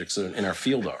central objects in our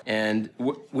field are. And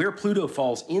where Pluto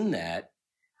falls in that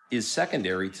is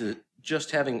secondary to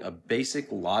just having a basic,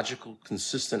 logical,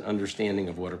 consistent understanding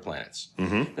of what are planets.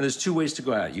 And there's two ways to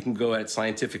go at it. You can go at it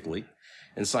scientifically.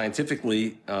 And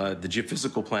scientifically, the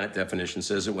geophysical planet definition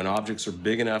says that when objects are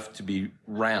big enough to be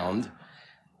round,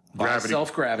 by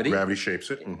self-gravity. Gravity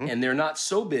shapes it. And they're not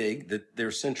so big that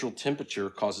their central temperature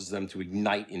causes them to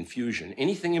ignite in fusion.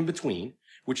 Anything in between,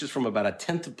 which is from about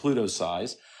 1/10 of Pluto's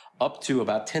size up to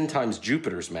about 10 times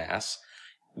Jupiter's mass,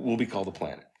 will be called a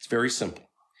planet. It's very simple.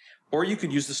 Or you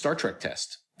could use the Star Trek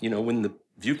test. When the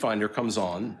viewfinder comes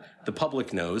on, the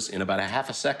public knows in about a half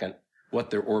a second what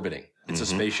they're orbiting. It's a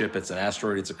spaceship, it's an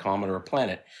asteroid, it's a comet, or a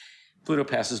planet. Pluto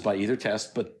passes by either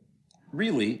test, but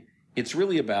really, it's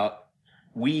really about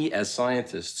we as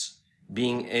scientists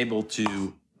being able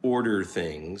to order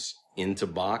things into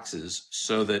boxes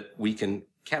so that we can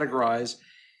categorize.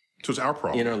 So it's our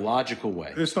problem. In a logical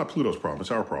way. It's not Pluto's problem.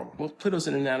 It's our problem. Well, Pluto's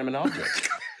an inanimate object.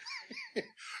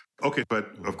 Okay,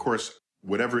 but of course,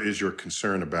 whatever is your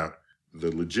concern about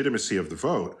the legitimacy of the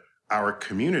vote, our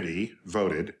community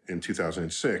voted in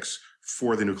 2006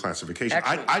 for the new classification.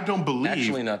 Actually, I don't believe...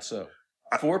 Actually not so.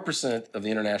 4% of the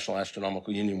International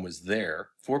Astronomical Union was there.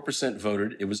 4%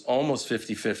 voted. It was almost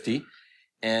 50-50.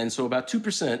 And so about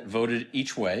 2% voted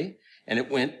each way, and it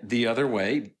went the other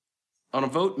way on a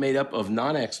vote made up of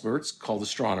non-experts called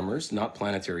astronomers, not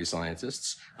planetary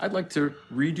scientists. I'd like to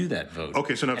redo that vote.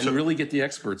 Okay, so now... And really get the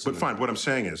experts. But fine, what I'm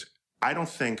saying is, I don't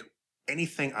think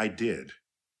anything I did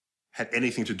had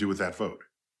anything to do with that vote.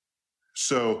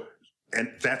 So,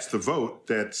 and that's the vote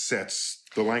that sets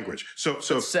the language. So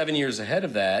 7 years ahead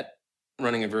of that,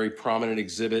 running a very prominent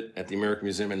exhibit at the American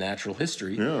Museum of Natural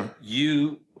History,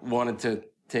 you wanted to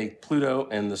take Pluto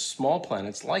and the small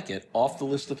planets like it off the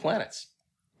list of planets.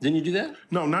 Didn't you do that?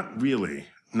 No, not really.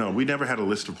 No, we never had a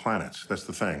list of planets. That's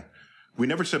the thing. We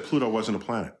never said Pluto wasn't a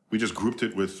planet. We just grouped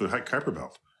it with the Kuiper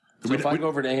Belt. So if I go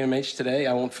over to AMH today,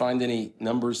 I won't find any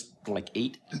numbers like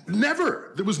 8?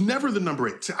 Never. There was never the number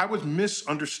 8. I was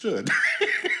misunderstood.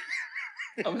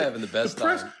 I'm having the best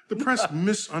time. The press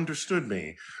misunderstood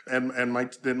me and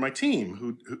my team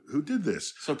who did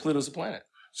this. So Pluto's a planet.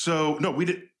 So no, we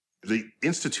did. The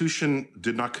institution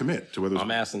did not commit to whether. I'm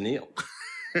asking Neil.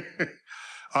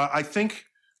 I think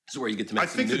this is where you get to make. I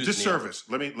think the the disservice.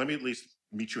 Neil. Let me at least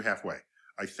meet you halfway.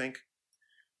 I think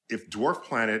if dwarf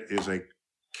planet is a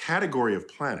category of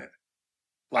planet,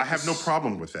 I have no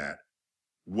problem with that.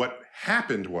 What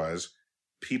happened was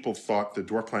people thought the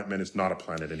dwarf planet meant it's not a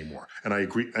planet anymore. And I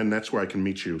agree. And that's where I can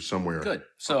meet you somewhere. Good.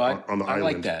 So on the I island.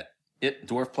 like that.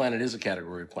 Dwarf planet is a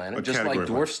category of planet. Just like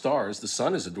dwarf stars, the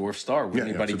sun is a dwarf star. Would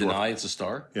anybody deny it's a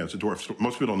star? Yeah, it's a dwarf star.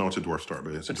 Most people don't know it's a dwarf star,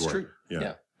 but it's a dwarf. True.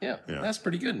 Yeah. That's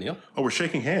pretty good, Neil. Oh, we're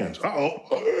shaking hands. Uh-oh.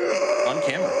 On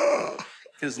camera.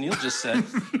 Because Neil just said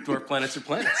dwarf planets are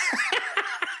planets.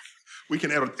 We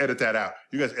can edit that out.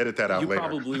 You guys edit that out later. You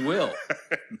probably will.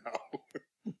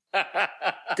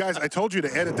 Guys, I told you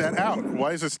to edit that out.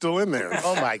 Why is it still in there?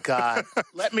 Oh, my God.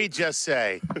 Let me just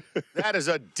say, that is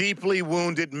a deeply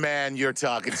wounded man you're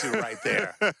talking to right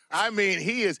there. I mean,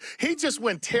 he just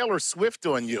went Taylor Swift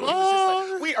on you. He was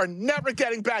just like, we are never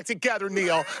getting back together,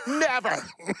 Neil. Never.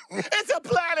 It's a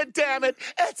planet, damn it.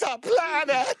 It's a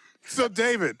planet. So,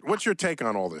 David, what's your take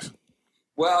on all this?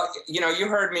 Well, you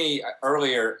heard me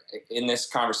earlier in this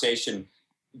conversation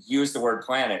use the word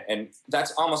planet, and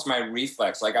that's almost my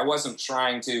reflex. Like, I wasn't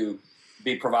trying to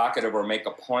be provocative or make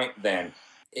a point then.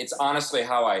 It's honestly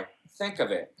how I think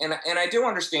of it. And I do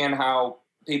understand how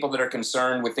people that are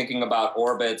concerned with thinking about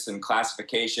orbits and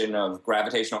classification of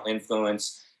gravitational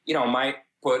influence, might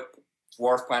put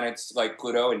dwarf planets like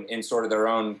Pluto in sort of their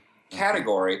own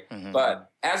category. Mm-hmm. But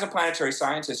as a planetary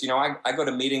scientist, I go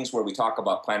to meetings where we talk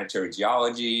about planetary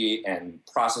geology and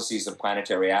processes of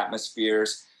planetary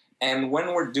atmospheres. And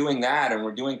when we're doing that and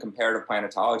we're doing comparative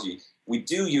planetology, we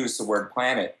do use the word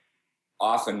planet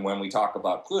often when we talk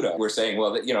about Pluto, we're saying,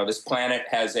 well, this planet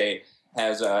has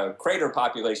a crater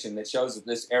population that shows that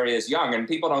this area is young, and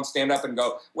people don't stand up and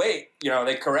go, wait,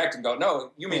 they correct and go,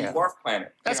 no, you mean dwarf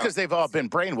planet. That's because they've all been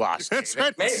brainwashed. That's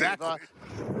right, exactly.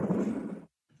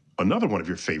 Another one of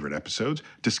your favorite episodes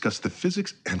discussed the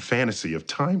physics and fantasy of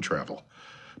time travel.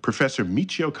 Professor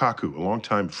Michio Kaku, a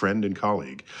longtime friend and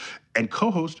colleague, and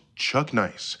co-host Chuck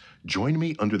Nice joined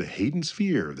me under the Hayden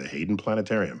Sphere of the Hayden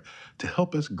Planetarium to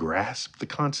help us grasp the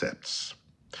concepts.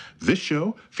 This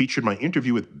show featured my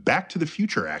interview with Back to the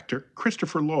Future actor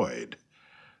Christopher Lloyd,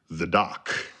 the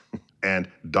Doc, and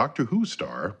Doctor Who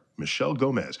star Michelle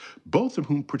Gomez, both of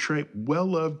whom portray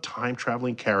well-loved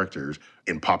time-traveling characters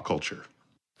in pop culture.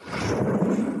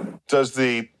 Does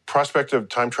the prospect of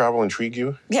time travel intrigue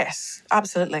you? Yes,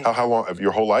 absolutely. How long? Of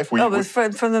your whole life?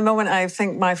 From the moment I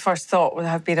think my first thought would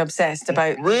have been obsessed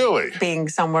about being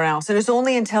somewhere else. And it's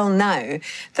only until now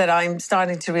that I'm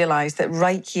starting to realise that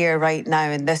right here, right now,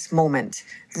 in this moment,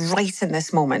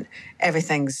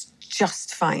 everything's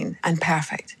just fine and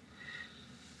perfect.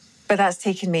 But that's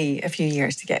taken me a few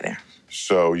years to get there.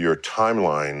 So your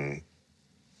timeline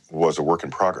was a work in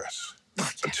progress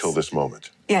until this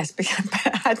moment. Yes, because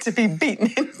it had to be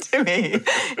beaten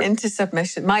into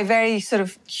submission. My very sort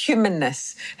of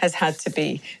humanness has had to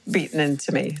be beaten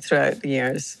into me throughout the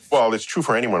years. Well, it's true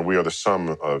for anyone. We are the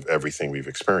sum of everything we've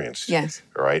experienced. Yes.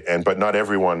 Right? But not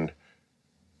everyone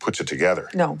puts it together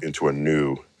into a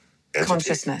new entity.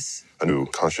 Consciousness. A new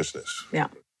consciousness. Yeah.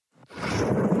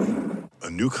 A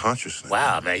new consciousness.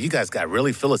 Wow, man, you guys got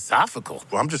really philosophical.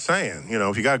 Well, I'm just saying,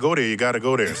 if you got to go there, you got to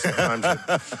go there. Sometimes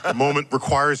the moment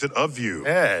requires it of you.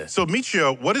 Yeah. So,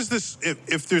 Michio, what is this,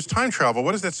 if there's time travel,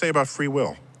 what does that say about free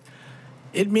will?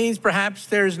 It means perhaps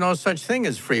there's no such thing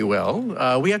as free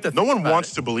will. We have to. No one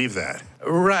wants to believe that.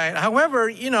 Right. However,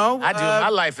 I do. My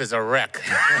life is a wreck.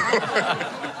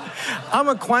 I'm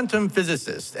a quantum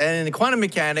physicist, and in quantum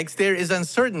mechanics, there is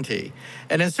uncertainty.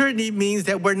 And uncertainty means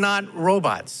that we're not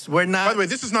robots. We're not. By the way,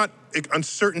 this is not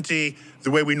uncertainty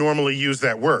the way we normally use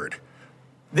that word.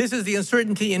 This is the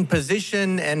uncertainty in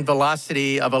position and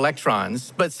velocity of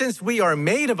electrons. But since we are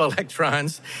made of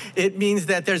electrons, it means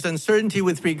that there's uncertainty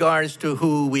with regards to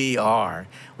who we are.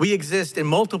 We exist in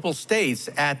multiple states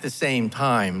at the same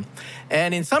time.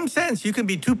 And in some sense, you can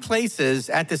be two places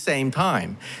at the same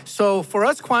time. So for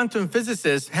us quantum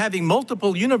physicists, having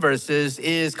multiple universes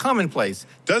is commonplace.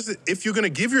 If you're going to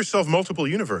give yourself multiple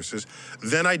universes,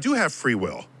 then I do have free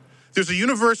will. There's a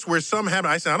universe where some happen.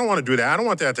 I say, I don't want to do that. I don't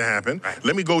want that to happen. Right.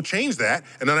 Let me go change that.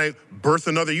 And then I birth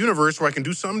another universe where I can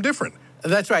do something different.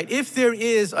 That's right. If there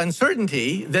is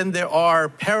uncertainty, then there are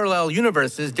parallel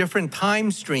universes, different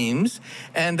time streams,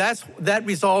 and that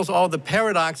resolves all the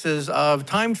paradoxes of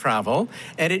time travel.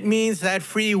 And it means that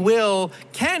free will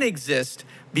can exist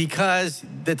because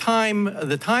the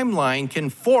timeline can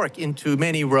fork into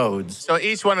many roads. So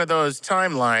each one of those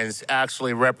timelines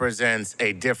actually represents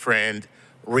a different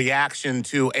reaction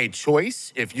to a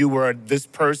choice. If you were this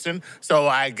person, so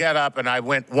I get up and I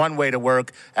went one way to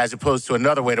work as opposed to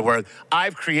another way to work,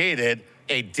 I've created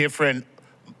a different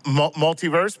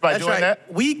multiverse by doing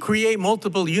that? We create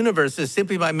multiple universes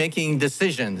simply by making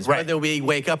decisions. Right. Whether we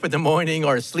wake up in the morning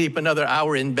or sleep another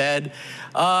hour in bed,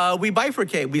 we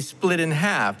bifurcate, we split in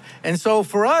half. And so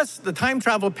for us, the time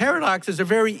travel paradoxes are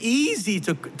very easy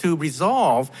to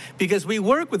resolve because we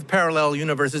work with parallel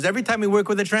universes every time we work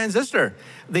with a transistor.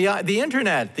 The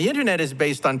internet is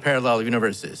based on parallel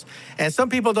universes. And some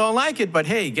people don't like it, but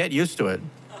hey, get used to it.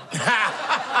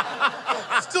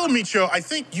 Still, Michio, I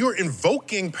think you're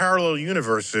invoking parallel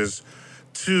universes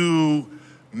to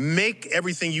make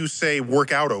everything you say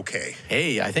work out okay.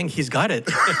 Hey, I think he's got it.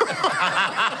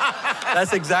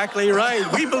 That's exactly right.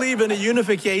 We believe in a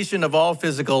unification of all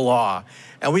physical law.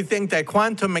 And we think that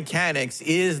quantum mechanics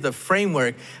is the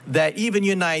framework that even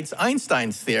unites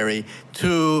Einstein's theory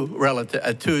to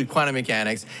quantum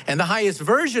mechanics. And the highest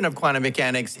version of quantum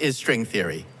mechanics is string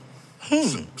theory.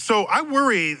 So I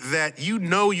worry that you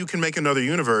can make another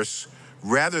universe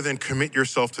rather than commit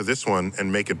yourself to this one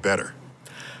and make it better.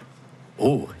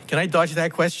 Oh, can I dodge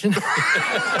that question?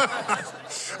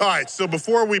 All right, so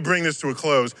before we bring this to a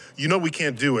close, we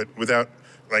can't do it without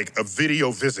like a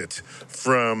video visit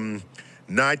from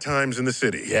Nye Times in the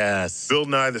City. Yes. Bill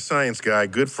Nye, the science guy,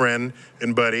 good friend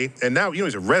and buddy. And now,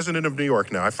 he's a resident of New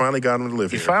York now. I finally got him to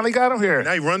live here. You finally got him here.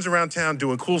 Now he runs around town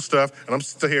doing cool stuff, and I'm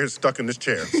still here stuck in this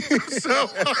chair.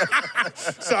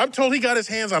 So I'm told he got his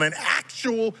hands on an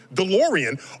actual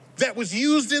DeLorean that was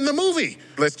used in the movie.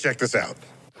 Let's check this out.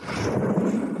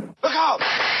 Look out!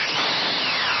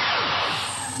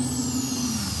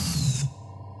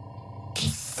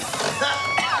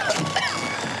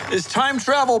 Is time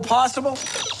travel possible?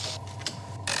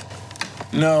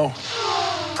 No,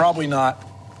 probably not.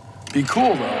 Be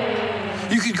cool, though.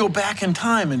 You could go back in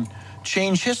time and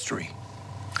change history.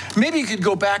 Maybe you could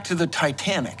go back to the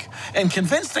Titanic and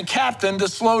convince the captain to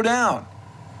slow down.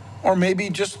 Or maybe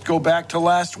just go back to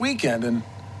last weekend and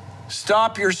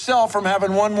stop yourself from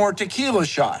having one more tequila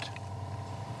shot.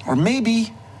 Or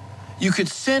maybe you could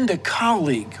send a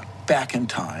colleague back in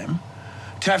time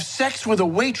to have sex with a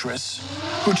waitress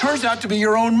who turns out to be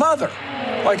your own mother,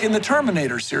 like in the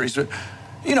Terminator series,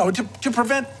 you know, to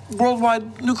prevent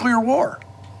worldwide nuclear war.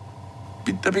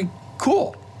 That'd be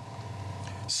cool.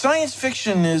 Science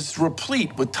fiction is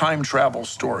replete with time travel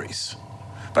stories.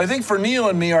 But I think for Neil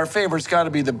and me, our favorite's got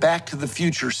to be the Back to the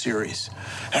Future series.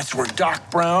 That's where Doc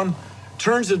Brown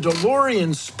turns a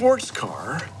DeLorean sports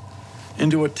car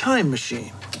into a time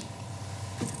machine.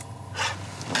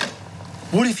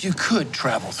 What if you could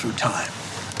travel through time?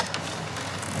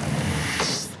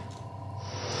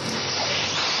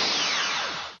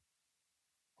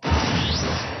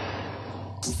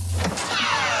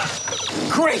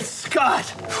 Great Scott!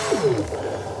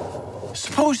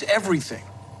 Suppose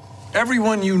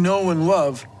everyone you know and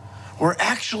love, were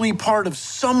actually part of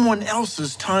someone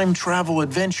else's time travel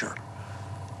adventure.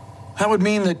 That would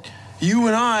mean that you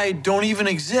and I don't even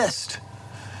exist.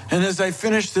 And as I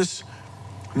finish this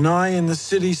Nye in the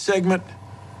City segment,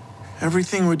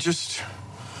 everything would just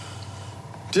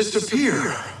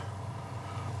disappear.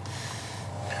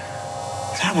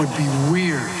 That would be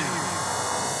weird.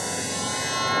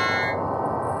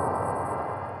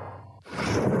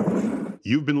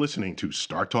 You've been listening to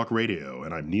Star Talk Radio,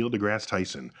 and I'm Neil deGrasse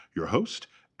Tyson, your host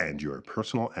and your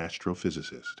personal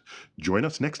astrophysicist. Join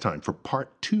us next time for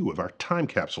part 2 of our Time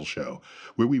Capsule show,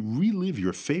 where we relive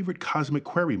your favorite cosmic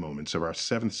query moments of our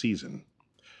 7th season.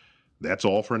 That's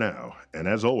all for now, and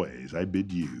as always, I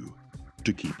bid you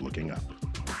to keep looking up.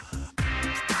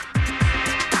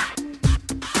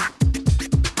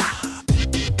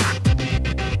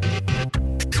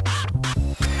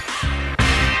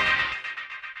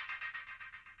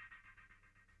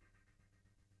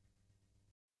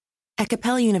 At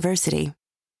Capella University,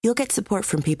 you'll get support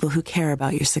from people who care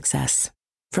about your success.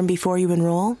 From before you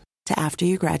enroll to after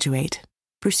you graduate,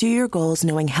 pursue your goals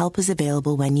knowing help is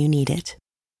available when you need it.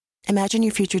 Imagine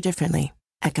your future differently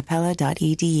at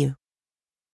capella.edu.